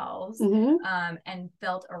ourselves and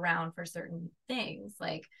felt around for certain things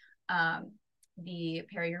like the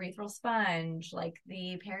periurethral sponge, like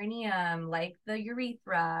the perineum, like the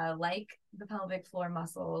urethra, like the pelvic floor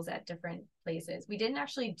muscles at different places. We didn't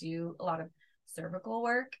actually do a lot of cervical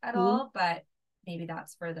work at all, but maybe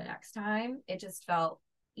that's for the next time. It just felt,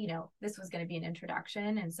 you know, this was going to be an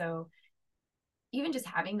introduction. And so even just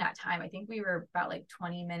having that time, I think we were about like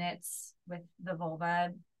 20 minutes with the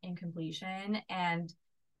vulva in completion. And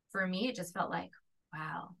for me, it just felt like,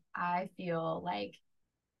 wow, I feel like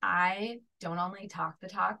I don't only talk the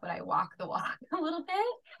talk, but I walk the walk a little bit.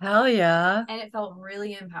 Hell yeah. And it felt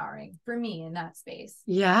really empowering for me in that space.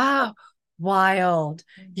 Yeah. Wild.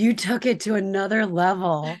 You took it to another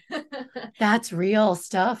level. That's real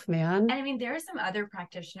stuff, man. And I mean, there are some other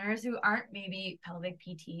practitioners who aren't maybe pelvic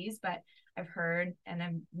PTs, but I've heard and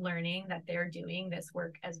I'm learning that they're doing this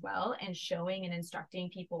work as well and showing and instructing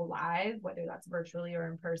people live, whether that's virtually or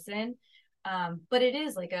in person. But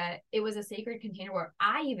it was a sacred container where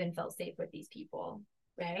I even felt safe with these people.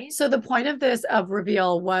 Right. So the point of this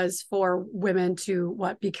Reveal was for women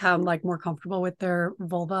to become like more comfortable with their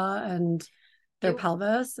vulva and their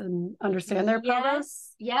pelvis and understand their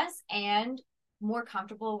pelvis. Yes, and more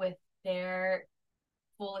comfortable with their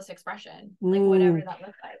fullest expression, like whatever that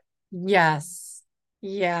looks like. Yes.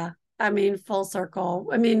 Yeah. I mean, full circle.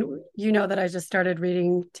 I mean, you know that I just started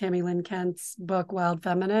reading Tammy Lynn Kent's book, Wild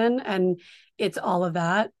Feminine, and it's all of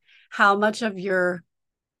that. How much of your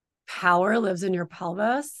power lives in your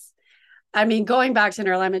pelvis? I mean, going back to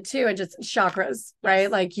inner alignment too, and just chakras, right?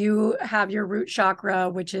 Like you have your root chakra,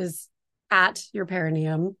 which is at your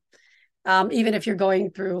perineum. Even if you're going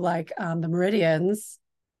through like the meridians,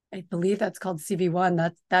 I believe that's called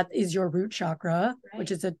CV1. That is your root chakra,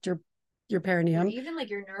 which is at your perineum. Or even like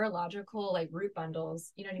your neurological like root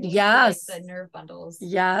bundles, you know what I mean? Yes. Like the nerve bundles.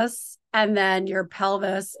 Yes. And then your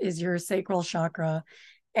pelvis is your sacral chakra.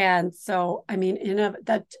 And so, I mean,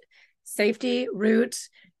 that safety, root,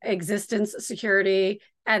 existence, security,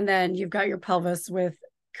 and then you've got your pelvis with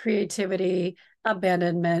creativity,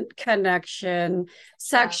 abandonment, connection,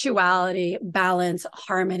 sexuality, balance,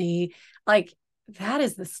 harmony. Like that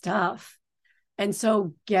is the stuff. And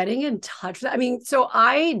so getting in touch with, I mean, so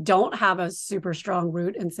I don't have a super strong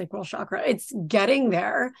root and sacral chakra. It's getting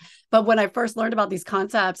there. But when I first learned about these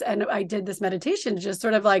concepts and I did this meditation, just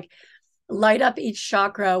sort of like light up each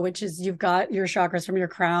chakra, which is you've got your chakras from your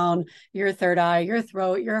crown, your third eye, your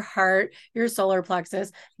throat, your heart, your solar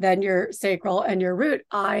plexus, then your sacral and your root.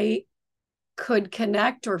 I could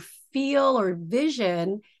connect or feel or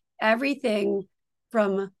vision everything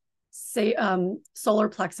from say solar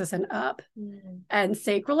plexus and up. And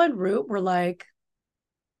sacral and root were like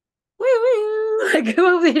woo woo, like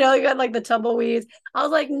you know, you got like the tumbleweeds. I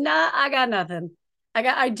was like, nah, I got nothing.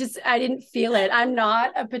 I didn't feel it. I'm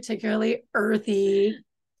not a particularly earthy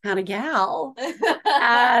kind of gal.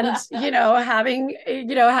 And, having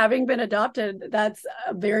been adopted, that's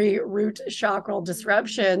a very root chakral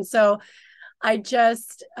disruption. So I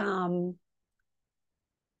just,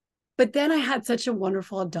 but then I had such a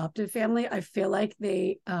wonderful adoptive family. I feel like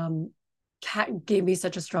they gave me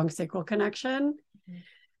such a strong sacral connection.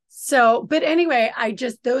 So, but anyway,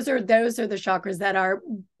 those are the chakras that are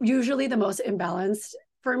usually the most imbalanced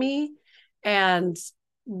for me. And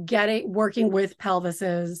working with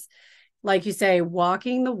pelvises, like you say,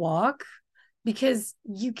 walking the walk, because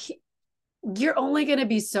you're only going to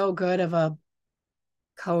be so good of a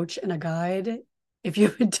coach and a guide if you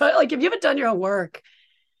haven't done your own work.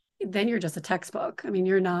 Then you're just a textbook. I mean,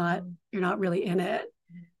 you're not really in it.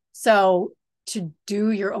 So to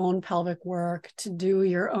do your own pelvic work, to do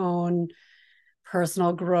your own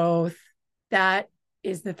personal growth, that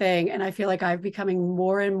is the thing. And I feel like I'm becoming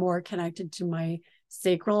more and more connected to my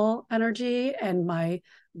sacral energy and my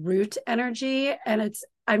root energy. And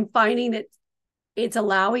I'm finding that it's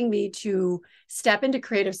allowing me to step into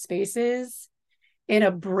creative spaces in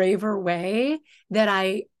a braver way that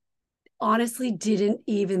I honestly didn't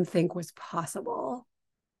even think was possible.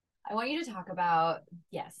 I want you to talk about,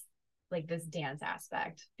 yes, like this dance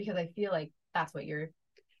aspect, because I feel like that's what you're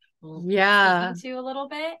speaking to a little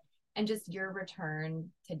bit, and just your return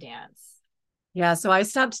to dance. Yeah. So I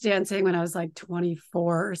stopped dancing when I was like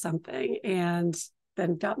 24 or something, and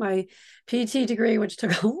then got my PT degree, which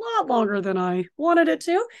took a lot longer than I wanted it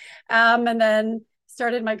to. And then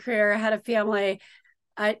started my career, had a family.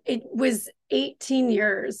 It was 18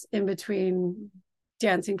 years in between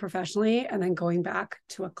dancing professionally and then going back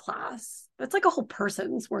to a class. That's like a whole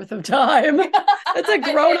person's worth of time. It's a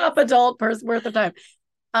grown-up adult person worth of time.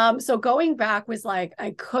 So going back was like,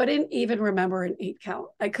 I couldn't even remember an 8 count.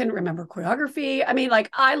 I couldn't remember choreography. I mean, like,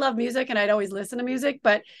 I love music and I'd always listen to music,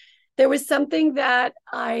 but there was something that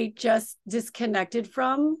I just disconnected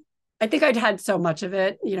from. I think I'd had so much of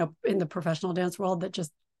it, in the professional dance world, that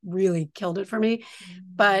just really killed it for me.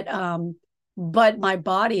 But my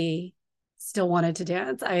body still wanted to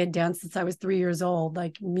dance. I had danced since I was 3 years old.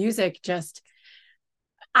 Like, music just,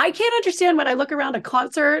 I can't understand when I look around a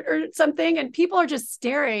concert or something and people are just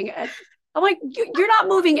staring at, I'm like, you're not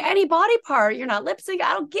moving any body part. You're not lip sync.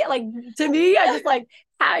 I don't get, like, to me,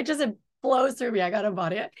 it blows through me. I got to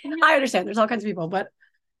embody it. I understand there's all kinds of people, but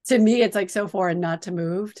to me, it's like so foreign not to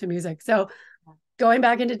move to music. So going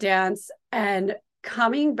back into dance and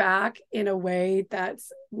coming back in a way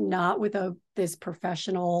that's not with this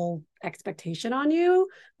professional expectation on you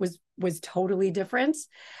was totally different.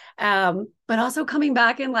 But also coming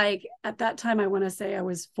back, and like, at that time, I want to say I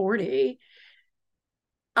was 40.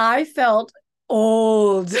 I felt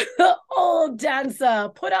old, old dancer,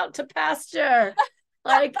 put out to pasture.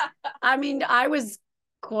 Like, I mean, I was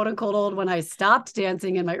quote unquote old when I stopped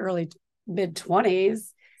dancing in my early mid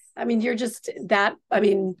 20s. I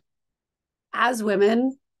mean, as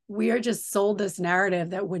women, we are just sold this narrative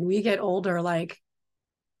that when we get older, like,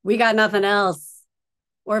 we got nothing else.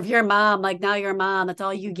 Or if you're a mom, like, now you're a mom, that's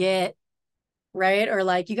all you get. Right. Or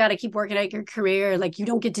like, you got to keep working at your career. Like, you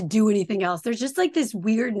don't get to do anything else. There's just like this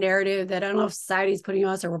weird narrative that I don't know if society's putting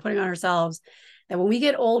on us or we're putting on ourselves, that when we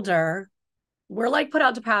get older, we're like put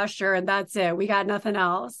out to pasture and that's it. We got nothing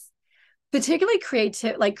else. Particularly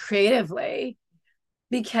creatively,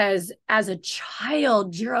 because as a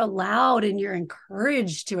child, you're allowed and you're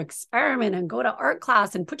encouraged to experiment and go to art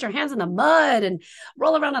class and put your hands in the mud and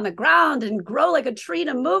roll around on the ground and grow like a tree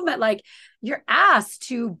to movement. Like, you're asked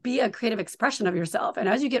to be a creative expression of yourself. And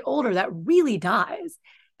as you get older, that really dies.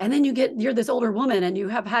 And then you're this older woman and you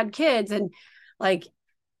have had kids, and like,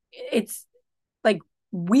 it's like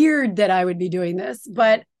weird that I would be doing this,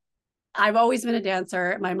 but I've always been a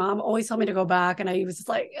dancer. My mom always told me to go back. And I was just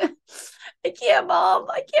like, I can't, Mom.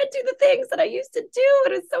 I can't do the things that I used to do.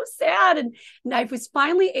 And it's so sad. And I was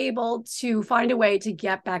finally able to find a way to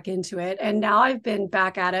get back into it. And now I've been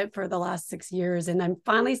back at it for the last 6 years. And I'm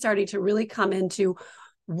finally starting to really come into,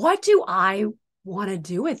 what do I want to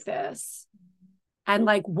do with this? And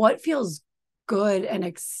like, what feels good and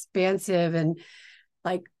expansive and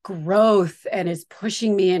like growth, and is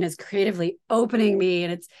pushing me and is creatively opening me.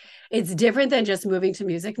 And it's different than just moving to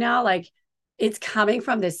music now. Like, it's coming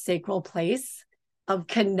from this sacral place of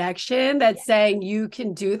connection that's saying you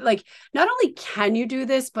can do, like, not only can you do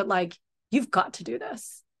this, but like, you've got to do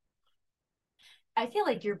this. I feel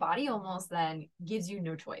like your body almost then gives you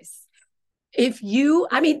no choice. It's yes.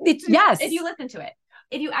 If you listen to it,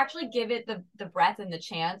 if you actually give it the breath and the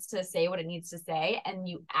chance to say what it needs to say and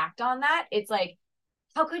you act on that, it's like,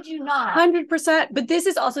 How could you not? 100%. But this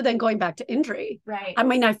is also then going back to injury. Right. I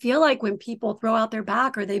mean, I feel like when people throw out their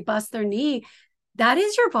back or they bust their knee, that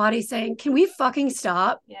is your body saying, can we fucking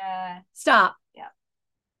stop? Yeah. Stop. Yeah.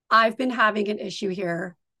 I've been having an issue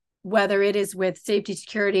here, whether it is with safety,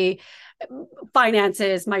 security,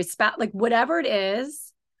 finances, my spouse, like whatever it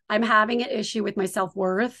is, I'm having an issue with my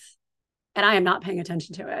self-worth and I am not paying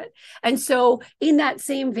attention to it. And so, in that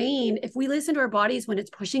same vein, if we listen to our bodies when it's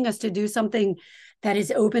pushing us to do something that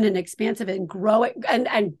is open and expansive and growing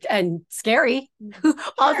and scary,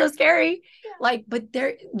 also scary, like, but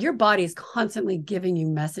there, your body is constantly giving you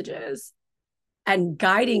messages and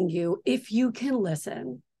guiding you if you can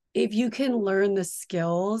listen, if you can learn the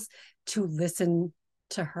skills to listen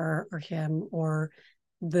to her or him or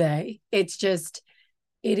they. It's just,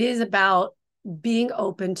 it is about being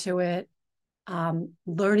open to it,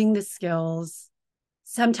 learning the skills.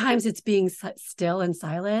 Sometimes it's being still and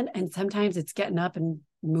silent, and sometimes it's getting up and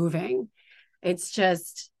moving. It's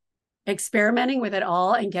just experimenting with it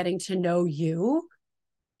all and getting to know you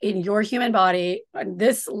in your human body in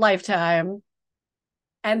this lifetime.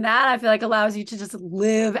 And that I feel like allows you to just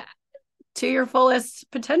live to your fullest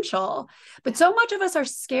potential. But so much of us are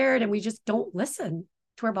scared and we just don't listen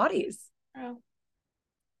to our bodies. Oh.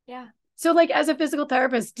 Yeah. So like as a physical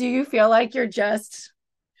therapist, do you feel like you're just,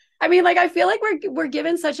 I mean, like I feel like we're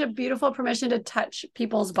given such a beautiful permission to touch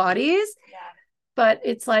people's bodies. Yeah. But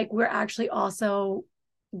it's like we're actually also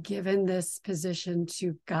given this position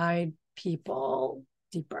to guide people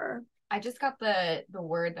deeper. I just got the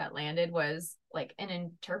word that landed was like an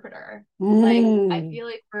interpreter. Mm. Like I feel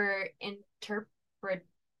like we're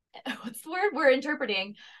what's the word? We're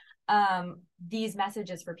interpreting these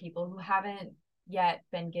messages for people who haven't yet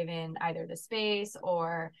been given either the space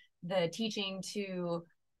or the teaching to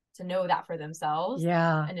know that for themselves.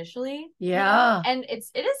 Yeah. Initially. Yeah. You know? And it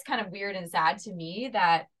is kind of weird and sad to me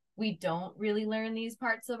that we don't really learn these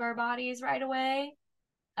parts of our bodies right away.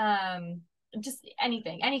 Just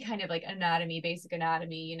anything, any kind of like anatomy, basic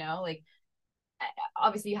anatomy, you know, like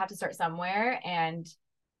obviously you have to start somewhere. And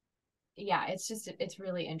yeah, it's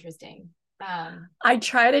really interesting. I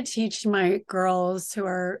try to teach my girls who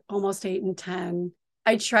are almost 8 and 10.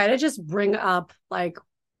 I try to just bring up like,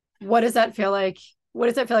 what does that feel like? What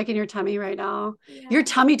does that feel like in your tummy right now? Yeah. Your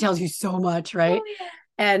tummy tells you so much, right? Oh, yeah.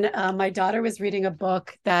 And my daughter was reading a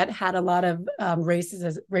book that had a lot of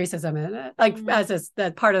racism in it, like as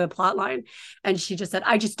that part of the plot line. And she just said,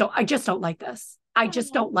 I just don't like this. I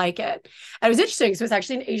just don't like it. And it was interesting. So it was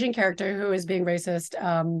actually an Asian character who was being racist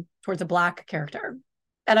towards a Black character.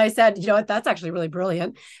 And I said, you know what, that's actually really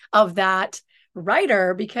brilliant of that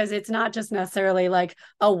writer, because it's not just necessarily like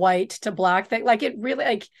a white to Black thing. Like it really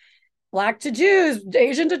like Black to Jews,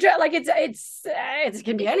 Asian to like it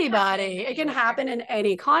can be anybody. It can happen in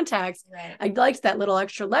any context. Right. I liked that little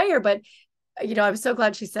extra layer, but you know, I'm so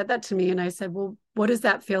glad she said that to me. And I said, well, what does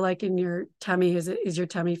that feel like in your tummy? Is your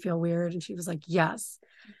tummy feel weird? And she was like, yes.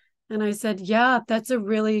 And I said, yeah, that's a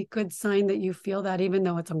really good sign that you feel that, even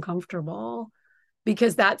though it's uncomfortable,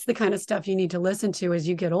 because that's the kind of stuff you need to listen to as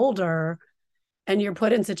you get older and you're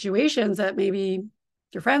put in situations that maybe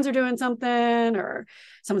your friends are doing something or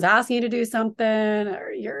someone's asking you to do something,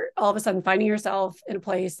 or you're all of a sudden finding yourself in a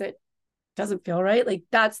place that doesn't feel right. Like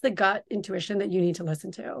that's the gut intuition that you need to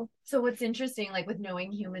listen to. So what's interesting, like with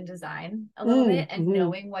knowing human design a little bit and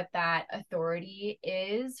knowing what that authority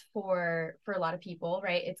is for a lot of people,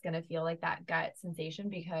 right? It's going to feel like that gut sensation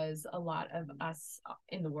because a lot of us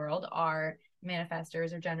in the world are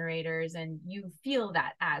manifestors or generators, and you feel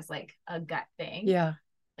that as like a gut thing. Yeah.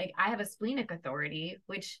 Like I have a splenic authority,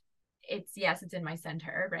 which it's in my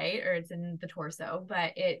center, right? Or it's in the torso,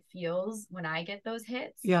 but it feels when I get those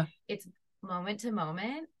hits, yeah, it's moment to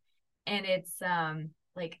moment. And it's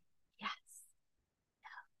like, yes,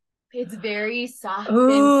 it's very soft and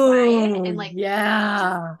quiet. And like,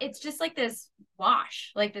 yeah, it's just like this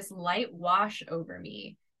wash, like this light wash over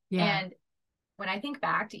me. Yeah. And when I think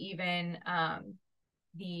back to even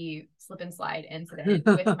the slip and slide incident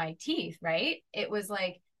with my teeth, right? It was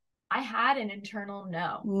like I had an internal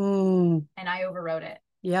no and I overrode it.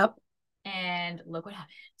 Yep. And look what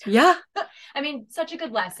happened. Yeah. I mean, such a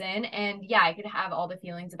good lesson. And yeah, I could have all the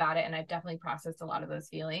feelings about it. And I've definitely processed a lot of those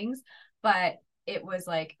feelings. But it was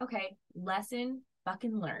like, okay, lesson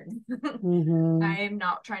fucking learn. I'm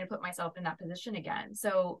not trying to put myself in that position again.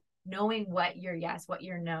 So knowing what your yes, what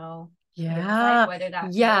your no, yeah, like, whether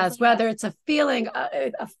that yes, whether it's a feeling,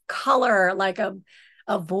 a color, like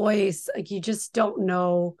a voice, like you just don't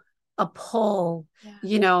know, a pull,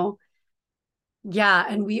 you know. Yeah,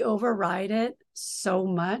 and we override it so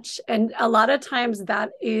much, and a lot of times that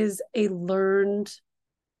is a learned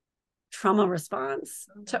trauma response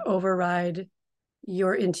to override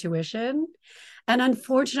your intuition. And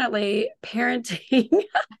unfortunately, parenting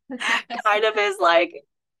kind of is like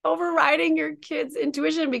overriding your kids'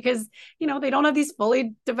 intuition because, you know, they don't have these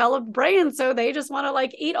fully developed brains. So they just want to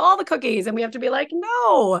like eat all the cookies. And we have to be like,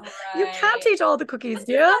 no, you can't eat all the cookies,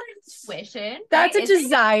 dude. Intuition. That's right? a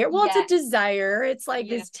desire. Well, it's a desire. It's like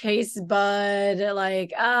this taste bud,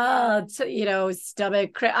 like, you know,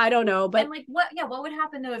 stomach. I don't know. But and like, what would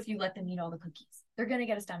happen though if you let them eat all the cookies? They're going to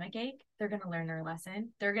get a stomach ache. They're going to learn their lesson.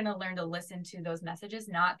 They're going to learn to listen to those messages,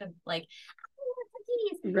 not the like,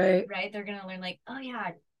 cookies. Right. They're going to learn like, oh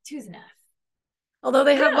yeah, two's enough. Although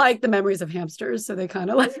they have like the memories of hamsters. So they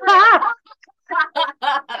kind of like,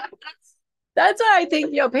 that's why I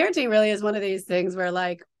think, you know, parenting really is one of these things where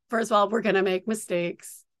like, first of all, we're going to make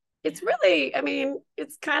mistakes. It's really, I mean,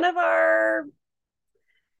 it's kind of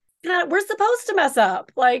we're supposed to mess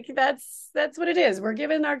up. Like that's what it is. We're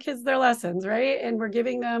giving our kids their lessons, right? And we're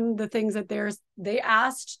giving them the things that they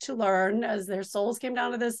asked to learn as their souls came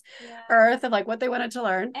down to this earth of like what they wanted to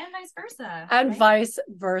learn. And vice versa. And vice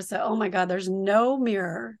versa. Oh my God, there's no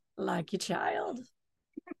mirror like your child.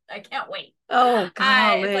 I can't wait. Oh,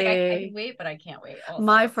 golly. It's like I can wait, but I can't wait. Also.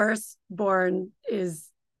 My firstborn is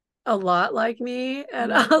a lot like me.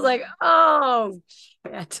 And I was like, oh,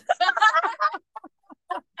 shit.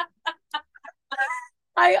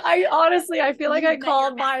 I honestly, I feel like I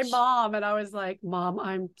called my mom and I was like, Mom,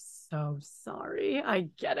 I'm so sorry. I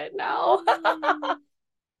get it now.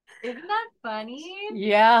 Isn't that funny?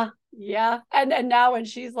 Yeah. Yeah. And now when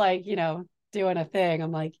she's like, you know, doing a thing,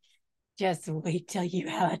 I'm like, just wait till you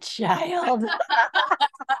have a child.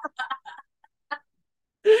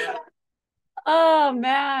 Oh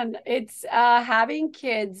man, it's having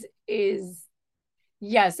kids is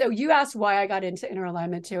yes. So you asked why I got into inner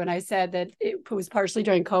alignment too, and I said that it was partially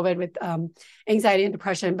during COVID with anxiety and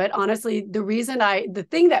depression. But honestly, the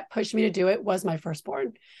thing that pushed me to do it was my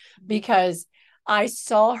firstborn, because I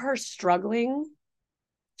saw her struggling.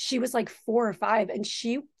 She was like 4 or 5, and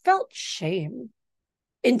she felt shame,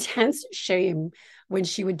 intense shame when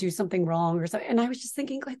she would do something wrong or something. And I was just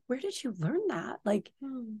thinking, like, where did you learn that? Like,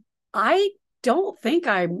 I don't think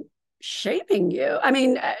I'm shaming you. I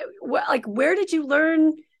mean, like, where did you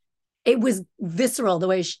learn? It was visceral the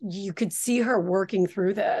way you could see her working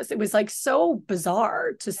through this. It was like so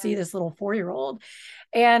bizarre to see this little 4-year-old.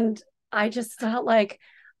 And I just felt like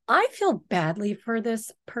I feel badly for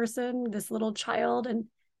this person, this little child, and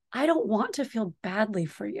I don't want to feel badly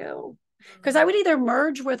for you. Because I would either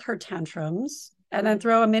merge with her tantrums and then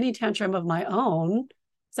throw a mini tantrum of my own,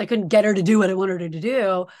 so I couldn't get her to do what I wanted her to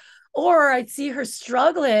do, or I'd see her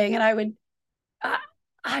struggling and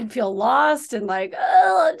I'd feel lost and like,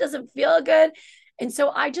 oh, it doesn't feel good. And so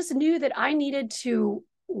I just knew that I needed to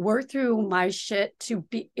work through my shit to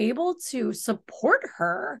be able to support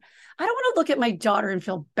her. I don't want to look at my daughter and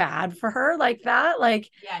feel bad for her like that. Like,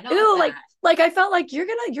 ew, like I felt like your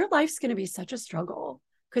life's gonna be such a struggle.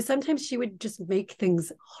 Because sometimes she would just make things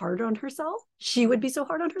hard on herself. She would be so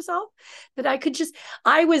hard on herself that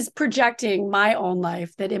I was projecting my own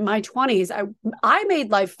life that in my 20s, I made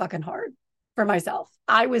life fucking hard for myself.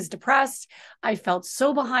 I was depressed. I felt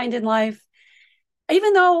so behind in life,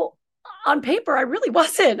 even though on paper, I really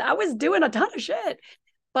wasn't. I was doing a ton of shit,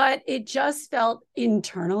 but it just felt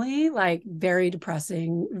internally like very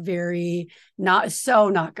depressing, very not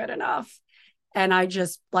good enough. And I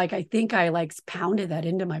just like, I think I like pounded that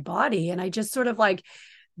into my body. And I just sort of like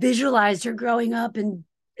visualized her growing up and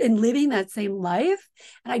living that same life.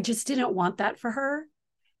 And I just didn't want that for her.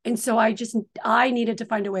 And so I needed to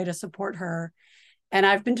find a way to support her. And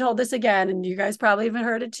I've been told this again, and you guys probably even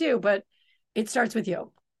heard it too, but it starts with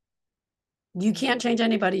you. You can't change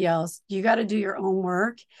anybody else. You got to do your own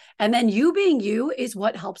work. And then you being you is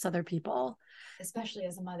what helps other people. Especially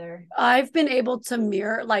as a mother. I've been able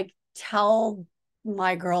to tell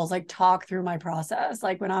my girls, like, talk through my process.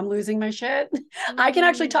 Like when I'm losing my shit, I can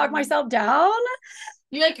actually talk myself down.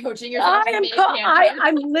 You're like coaching yourself.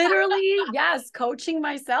 I'm literally, yes, coaching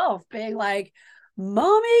myself, being like,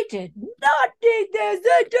 Mommy did not need this. And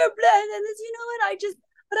this, you know what?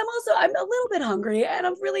 But I'm a little bit hungry and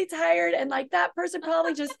I'm really tired. And like that person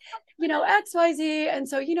probably just, XYZ. And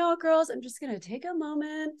so, you know what, girls, I'm just going to take a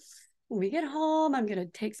moment. When we get home, I'm going to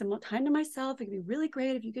take some time to myself. It'd be really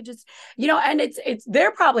great if you could just, and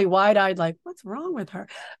they're probably wide-eyed, like, what's wrong with her?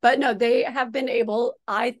 But no, they have been able,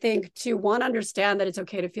 I think, to understand that it's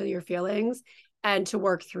okay to feel your feelings and to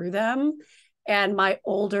work through them. And my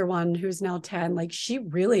older one, who's now 10, like she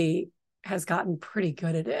really has gotten pretty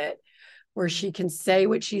good at it, where she can say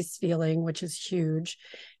what she's feeling, which is huge,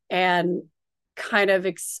 and kind of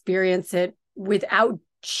experience it without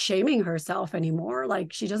shaming herself anymore.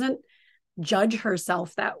 Like she doesn't judge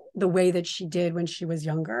herself that the way that she did when she was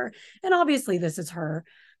younger. And obviously this is her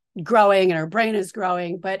growing and her brain is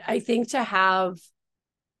growing, but I think to have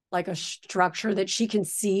like a structure that she can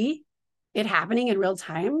see it happening in real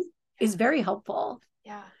time is very helpful.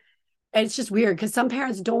 Yeah. And it's just weird because some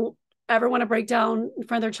parents don't ever want to break down in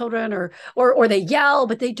front of their children, or they yell,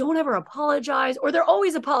 but they don't ever apologize, or they're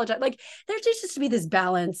always apologize. Like there just to be this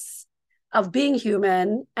balance of being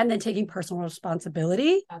human and then taking personal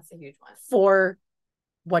responsibility. That's a huge one. For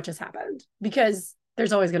what just happened, because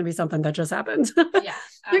there's always going to be something that just happened. Yeah.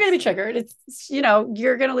 You're going to be triggered. It's,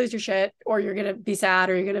 you're going to lose your shit, or you're going to be sad,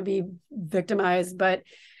 or you're going to be victimized, but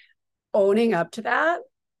owning up to that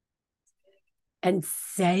and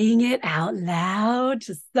saying it out loud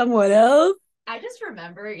to someone else. I just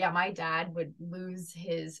remember, my dad would lose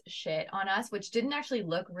his shit on us, which didn't actually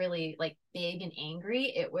look really like big and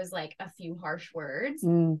angry. It was like a few harsh words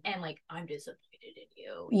and like, I'm disappointed in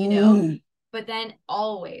you, you know? But then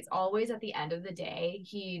always at the end of the day,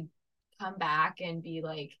 he'd come back and be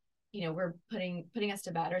like, we're putting us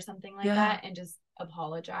to bed or something like that, and just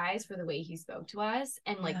apologize for the way he spoke to us,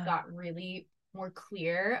 and like got really more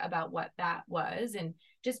clear about what that was, and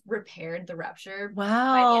just repaired the rupture. Wow.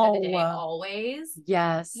 By the end of the day, always.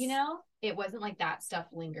 Yes. It wasn't like that stuff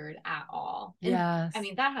lingered at all. And yes. I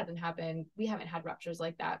mean, that hasn't happened. We haven't had ruptures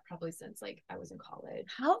like that probably since like I was in college.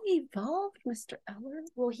 How evolved, Mr. Eller?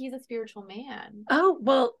 Well, he's a spiritual man. Oh,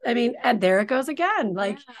 well, I mean, and there it goes again.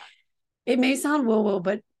 Like it may sound woo-woo,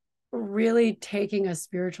 but really taking a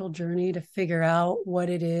spiritual journey to figure out what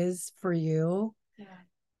it is for you,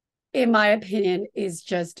 in my opinion, is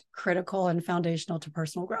just critical and foundational to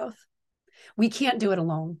personal growth. We can't do it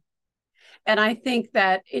alone. And I think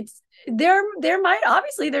that there might,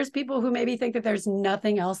 obviously there's people who maybe think that there's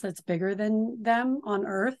nothing else that's bigger than them on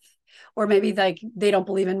earth, or maybe like they don't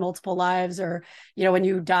believe in multiple lives, or, when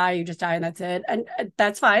you die, you just die and that's it. And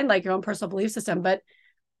that's fine, like your own personal belief system. But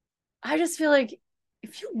I just feel like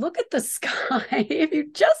if you look at the sky, if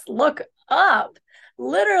you just look up,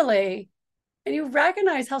 literally, and you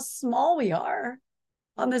recognize how small we are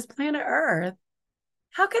on this planet Earth,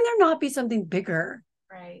 how can there not be something bigger?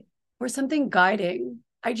 Right. Or something guiding?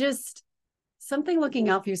 Something looking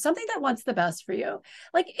out for you, something that wants the best for you.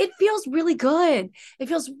 Like it feels really good. It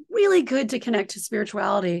feels really good to connect to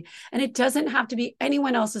spirituality. And it doesn't have to be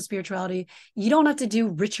anyone else's spirituality. You don't have to do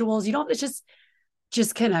rituals. It's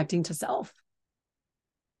just connecting to self.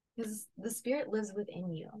 Because the spirit lives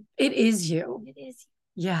within you. It is you. It is.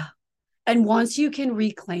 Yeah. And once you can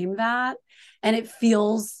reclaim that and it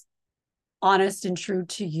feels honest and true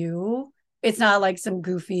to you, it's not like some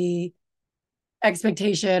goofy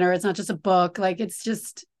expectation, or it's not just a book. Like it's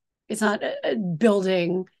not a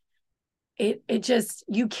building. It just,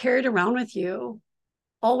 you carry it around with you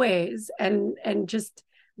always. And just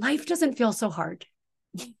life doesn't feel so hard.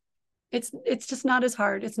 It's just not as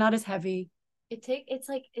hard. It's not as heavy.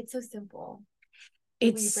 It's so simple.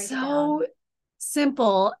 It's so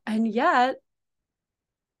simple, and yet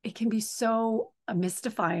it can be so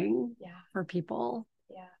mystifying for people.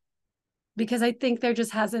 Yeah. Because I think there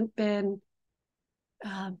just hasn't been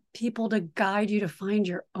people to guide you to find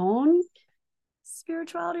your own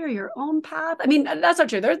spirituality or your own path. I mean, that's not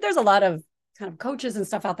true. There's a lot of kind of coaches and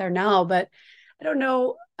stuff out there now, but I don't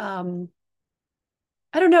know.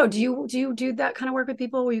 I don't know. Do you do that kind of work with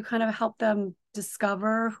people where you kind of help them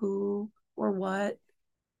discover who or what?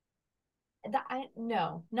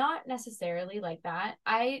 No, not necessarily like that.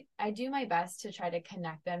 I do my best to try to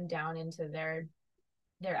connect them down into their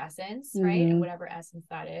essence, right? And whatever essence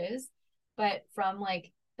that is. But from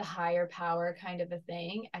like the higher power kind of a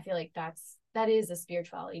thing, I feel like that is a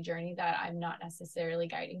spirituality journey that I'm not necessarily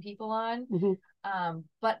guiding people on.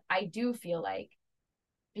 But I do feel like,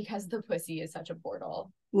 because the pussy is such a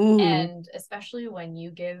portal, and especially when you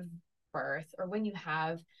give birth or when you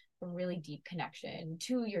have a really deep connection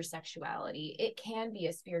to your sexuality, it can be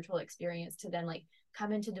a spiritual experience to then like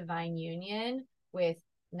come into divine union with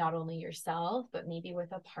not only yourself, but maybe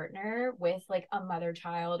with a partner, with like a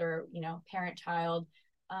mother-child or, parent-child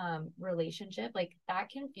relationship. Like that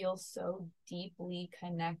can feel so deeply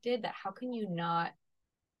connected that how can you not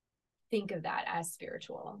think of that as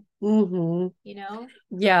spiritual?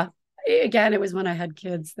 Yeah. Again, it was when I had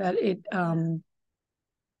kids that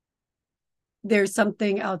there's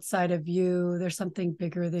something outside of you. There's something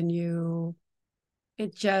bigger than you.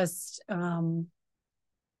 It just,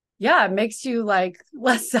 it makes you like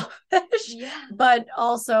less selfish, but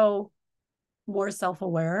also more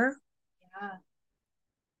self-aware. Yeah.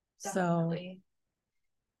 Definitely.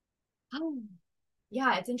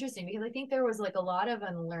 Yeah, it's interesting because I think there was like a lot of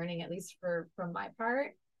unlearning, at least from my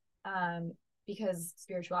part, because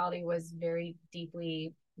spirituality was very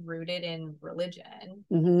deeply rooted in religion.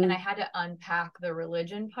 And I had to unpack the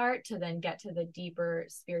religion part to then get to the deeper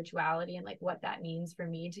spirituality and like what that means for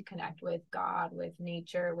me to connect with God, with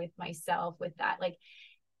nature, with myself, with that like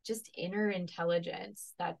just inner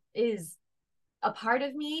intelligence that is a part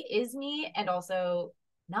of me, is me, and also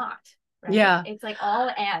not. Right? Yeah. It's like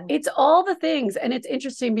all and it's all the things. And it's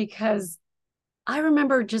interesting because I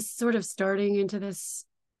remember just sort of starting into this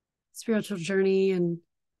spiritual journey. And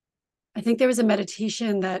I think there was a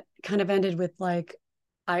meditation that kind of ended with like,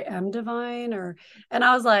 I am divine, and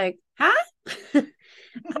I was like, huh?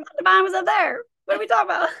 Divine was up there. What are we talking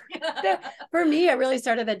about? For me, it really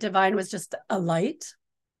started that divine was just a light.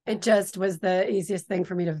 It just was the easiest thing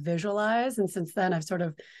for me to visualize. And since then, I've sort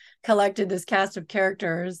of collected this cast of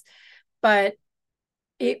characters. But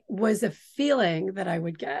it was a feeling that I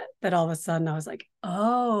would get that all of a sudden I was like,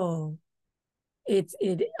 oh,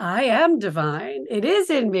 I am divine. It is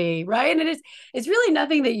in me, right? And it's really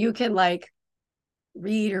nothing that you can like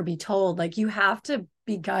read or be told. Like you have to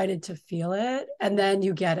be guided to feel it, and then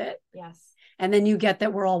you get it. Yes. And then you get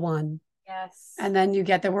that we're all one. Yes. And then you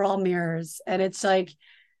get that we're all mirrors. And it's like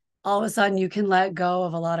all of a sudden you can let go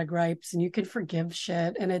of a lot of gripes and you can forgive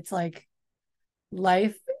shit. And it's like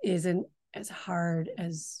life isn't as hard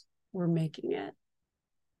as we're making it.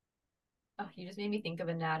 Oh, you just made me think of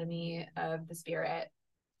Anatomy of the Spirit,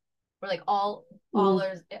 where like all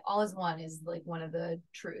is one is like one of the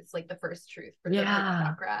truths, like the first truth for the root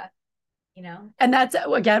chakra, you know. And that's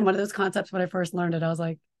again one of those concepts. When I first learned it, I was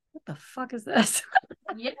like, "What the fuck is this?"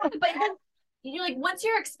 Yeah, but then you're like, once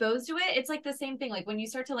you're exposed to it, it's like the same thing. Like when you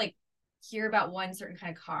start to like hear about one certain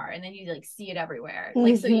kind of car, and then you like see it everywhere.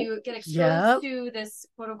 Like so you get exposed to this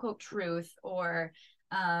quote unquote truth or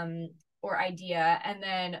idea, and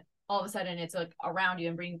then all of a sudden it's like around you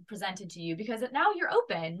and being presented to you because now you're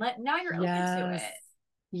open. Now you're open to it.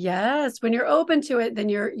 Yes, when you're open to it, then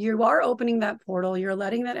you are opening that portal. You're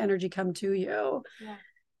letting that energy come to you. Yeah.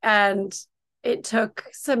 And it took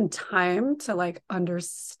some time to like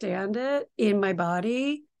understand it in my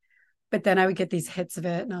body. But then I would get these hits of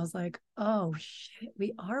it and I was like, oh shit,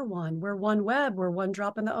 we are one. We're one web. We're one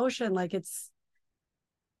drop in the ocean. Like it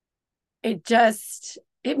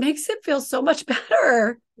makes it feel so much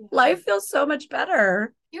better. Yeah. Life feels so much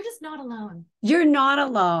better. You're just not alone. You're not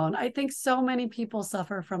alone. I think so many people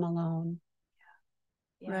suffer from alone.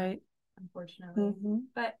 Yeah. Right. Unfortunately. Mm-hmm.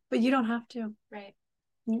 But you don't have to. Right.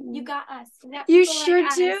 Mm-mm. You got us. You sure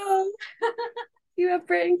like do. You have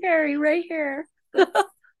Britt and Cary right here.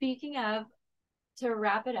 Speaking of, to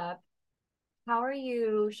wrap it up, how are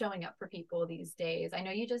you showing up for people these days? I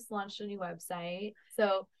know you just launched a new website.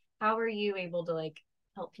 So how are you able to like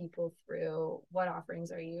help people through? What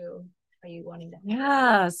offerings are you wanting to have?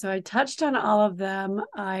 Yeah, so I touched on all of them.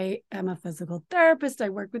 I am a physical therapist. I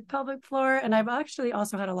work with pelvic floor, and I've actually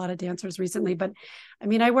also had a lot of dancers recently. But I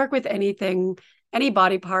mean, I work with anything, any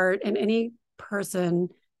body part, and any person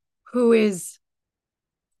who is,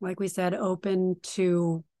 like we said, open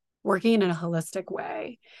to working in a holistic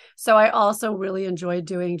way. So I also really enjoy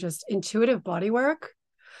doing just intuitive body work,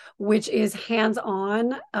 which is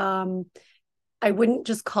hands-on. I wouldn't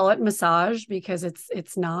just call it massage because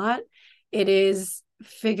it's not. It is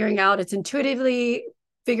it's intuitively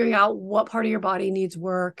figuring out what part of your body needs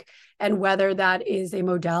work, and whether that is a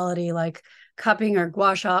modality like cupping or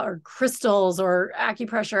gua sha or crystals or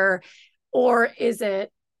acupressure, or is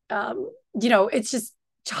it, it's just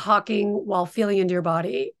talking while feeling into your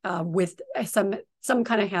body with some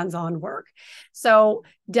kind of hands-on work. So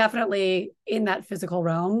definitely in that physical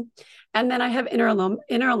realm. And then I have inner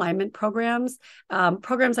alignment programs,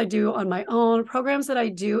 programs I do on my own, programs that I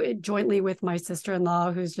do jointly with my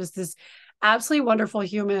sister-in-law, who's just this absolutely wonderful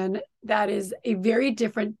human that is a very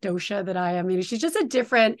different dosha that I am. I mean, she's just a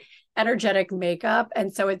different energetic makeup.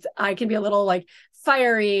 And so I can be a little like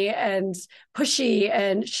fiery and pushy,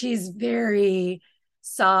 and she's very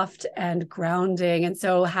soft and grounding. And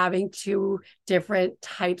so having two different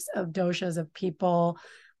types of doshas of people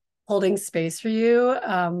holding space for you,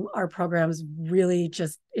 our programs really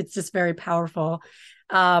it's just very powerful.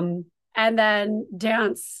 And then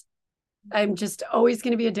dance. I'm just always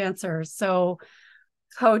going to be a dancer. So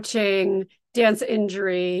coaching, dance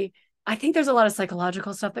injury. I think there's a lot of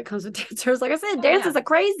psychological stuff that comes with dancers. Like I said, dance is a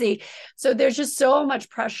crazy. So there's just so much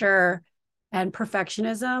pressure and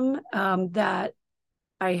perfectionism that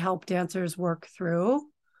I help dancers work through.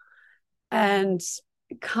 And,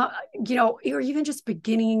 or even just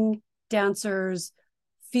beginning dancers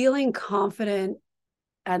feeling confident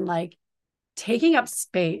and like taking up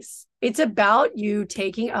space It's about you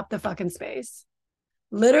taking up the fucking space,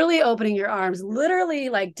 literally opening your arms, literally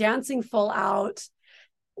like dancing full out,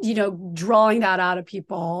 drawing that out of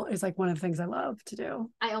people is like one of the things I love to do.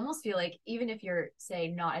 I almost feel like even if you're, say,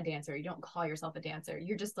 not a dancer, you don't call yourself a dancer,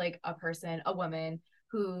 you're just like a person, a woman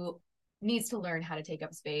who needs to learn how to take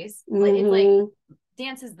up space. Like, it's like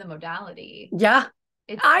dance is the modality. Yeah.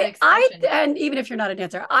 It's and even if you're not a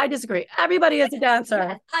dancer, I disagree. Everybody is a dancer.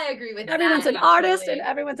 Yeah, I agree with everyone's that. Everyone's an artist and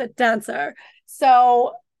everyone's a dancer.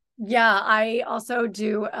 So yeah, I also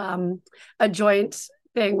do a joint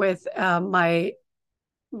thing with my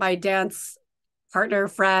dance partner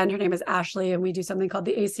friend. Her name is Ashley, and we do something called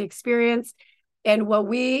the AC Experience. And what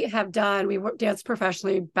we have done, we danced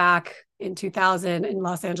professionally back in 2000 in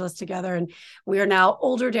Los Angeles together. And we are now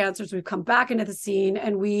older dancers. We've come back into the scene,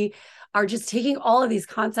 and we are just taking all of these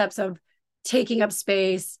concepts of taking up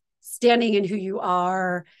space, standing in who you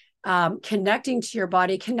are, connecting to your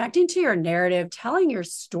body, connecting to your narrative, telling your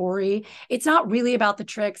story. It's not really about the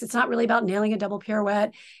tricks. It's not really about nailing a double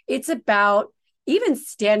pirouette. It's about even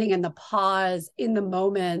standing in the pause in the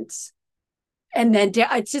moment. And then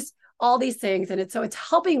it's just all these things. And it's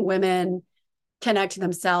helping women connect to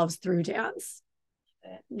themselves through dance.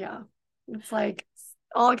 Yeah. It's like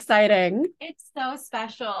all exciting. It's so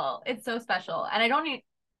special. It's so special. And I don't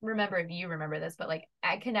remember if you remember this, but like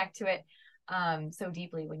I connect to it so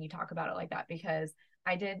deeply when you talk about it like that, because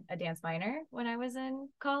I did a dance minor when I was in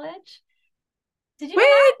college. Did you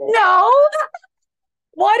no.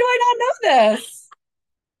 Why do I not know this?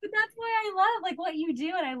 But that's why I love like what you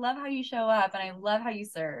do, and I love how you show up, and I love how you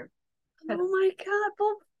serve. Oh my God.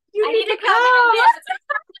 Well, you I need to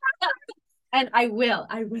come. And I will.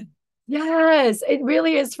 Yes, it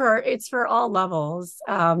really is it's for all levels.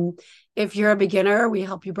 If you're a beginner, we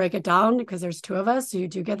help you break it down because there's two of us, so you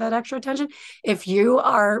do get that extra attention. If you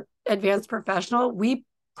are advanced professional, we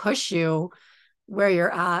push you where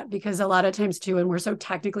you're at, because a lot of times too, when we're so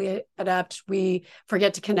technically adept, we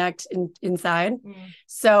forget to connect inside.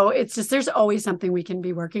 So it's just, there's always something we can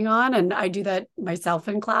be working on. And I do that myself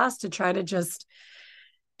in class to try to just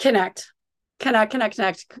connect, create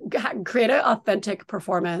an authentic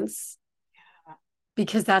performance,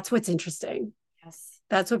 because that's what's interesting. Yes.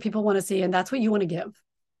 That's what people want to see. And that's what you want to give,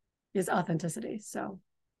 is authenticity. So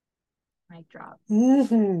mic drop.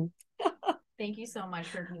 Mm-hmm. Thank you so much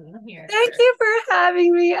for being here. Thank you for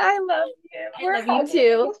having me. I love you. I love you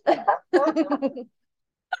too.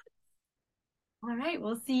 All right.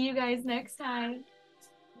 We'll see you guys next time.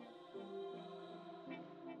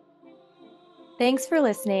 Thanks for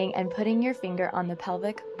listening and putting your finger on the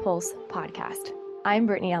Pelvic Pulse podcast. I'm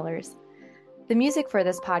Brittany Ellers. The music for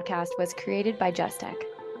this podcast was created by Justech.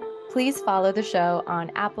 Please follow the show on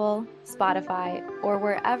Apple, Spotify, or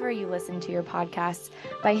wherever you listen to your podcasts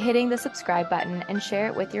by hitting the subscribe button, and share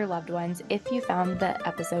it with your loved ones if you found the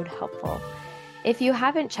episode helpful. If you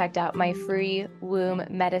haven't checked out my free womb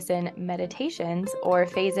medicine meditations or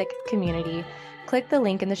phasic community, click the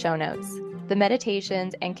link in the show notes. The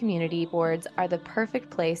meditations and community boards are the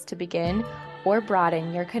perfect place to begin or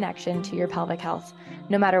broaden your connection to your pelvic health,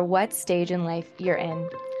 no matter what stage in life you're in.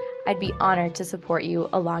 I'd be honored to support you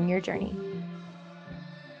along your journey.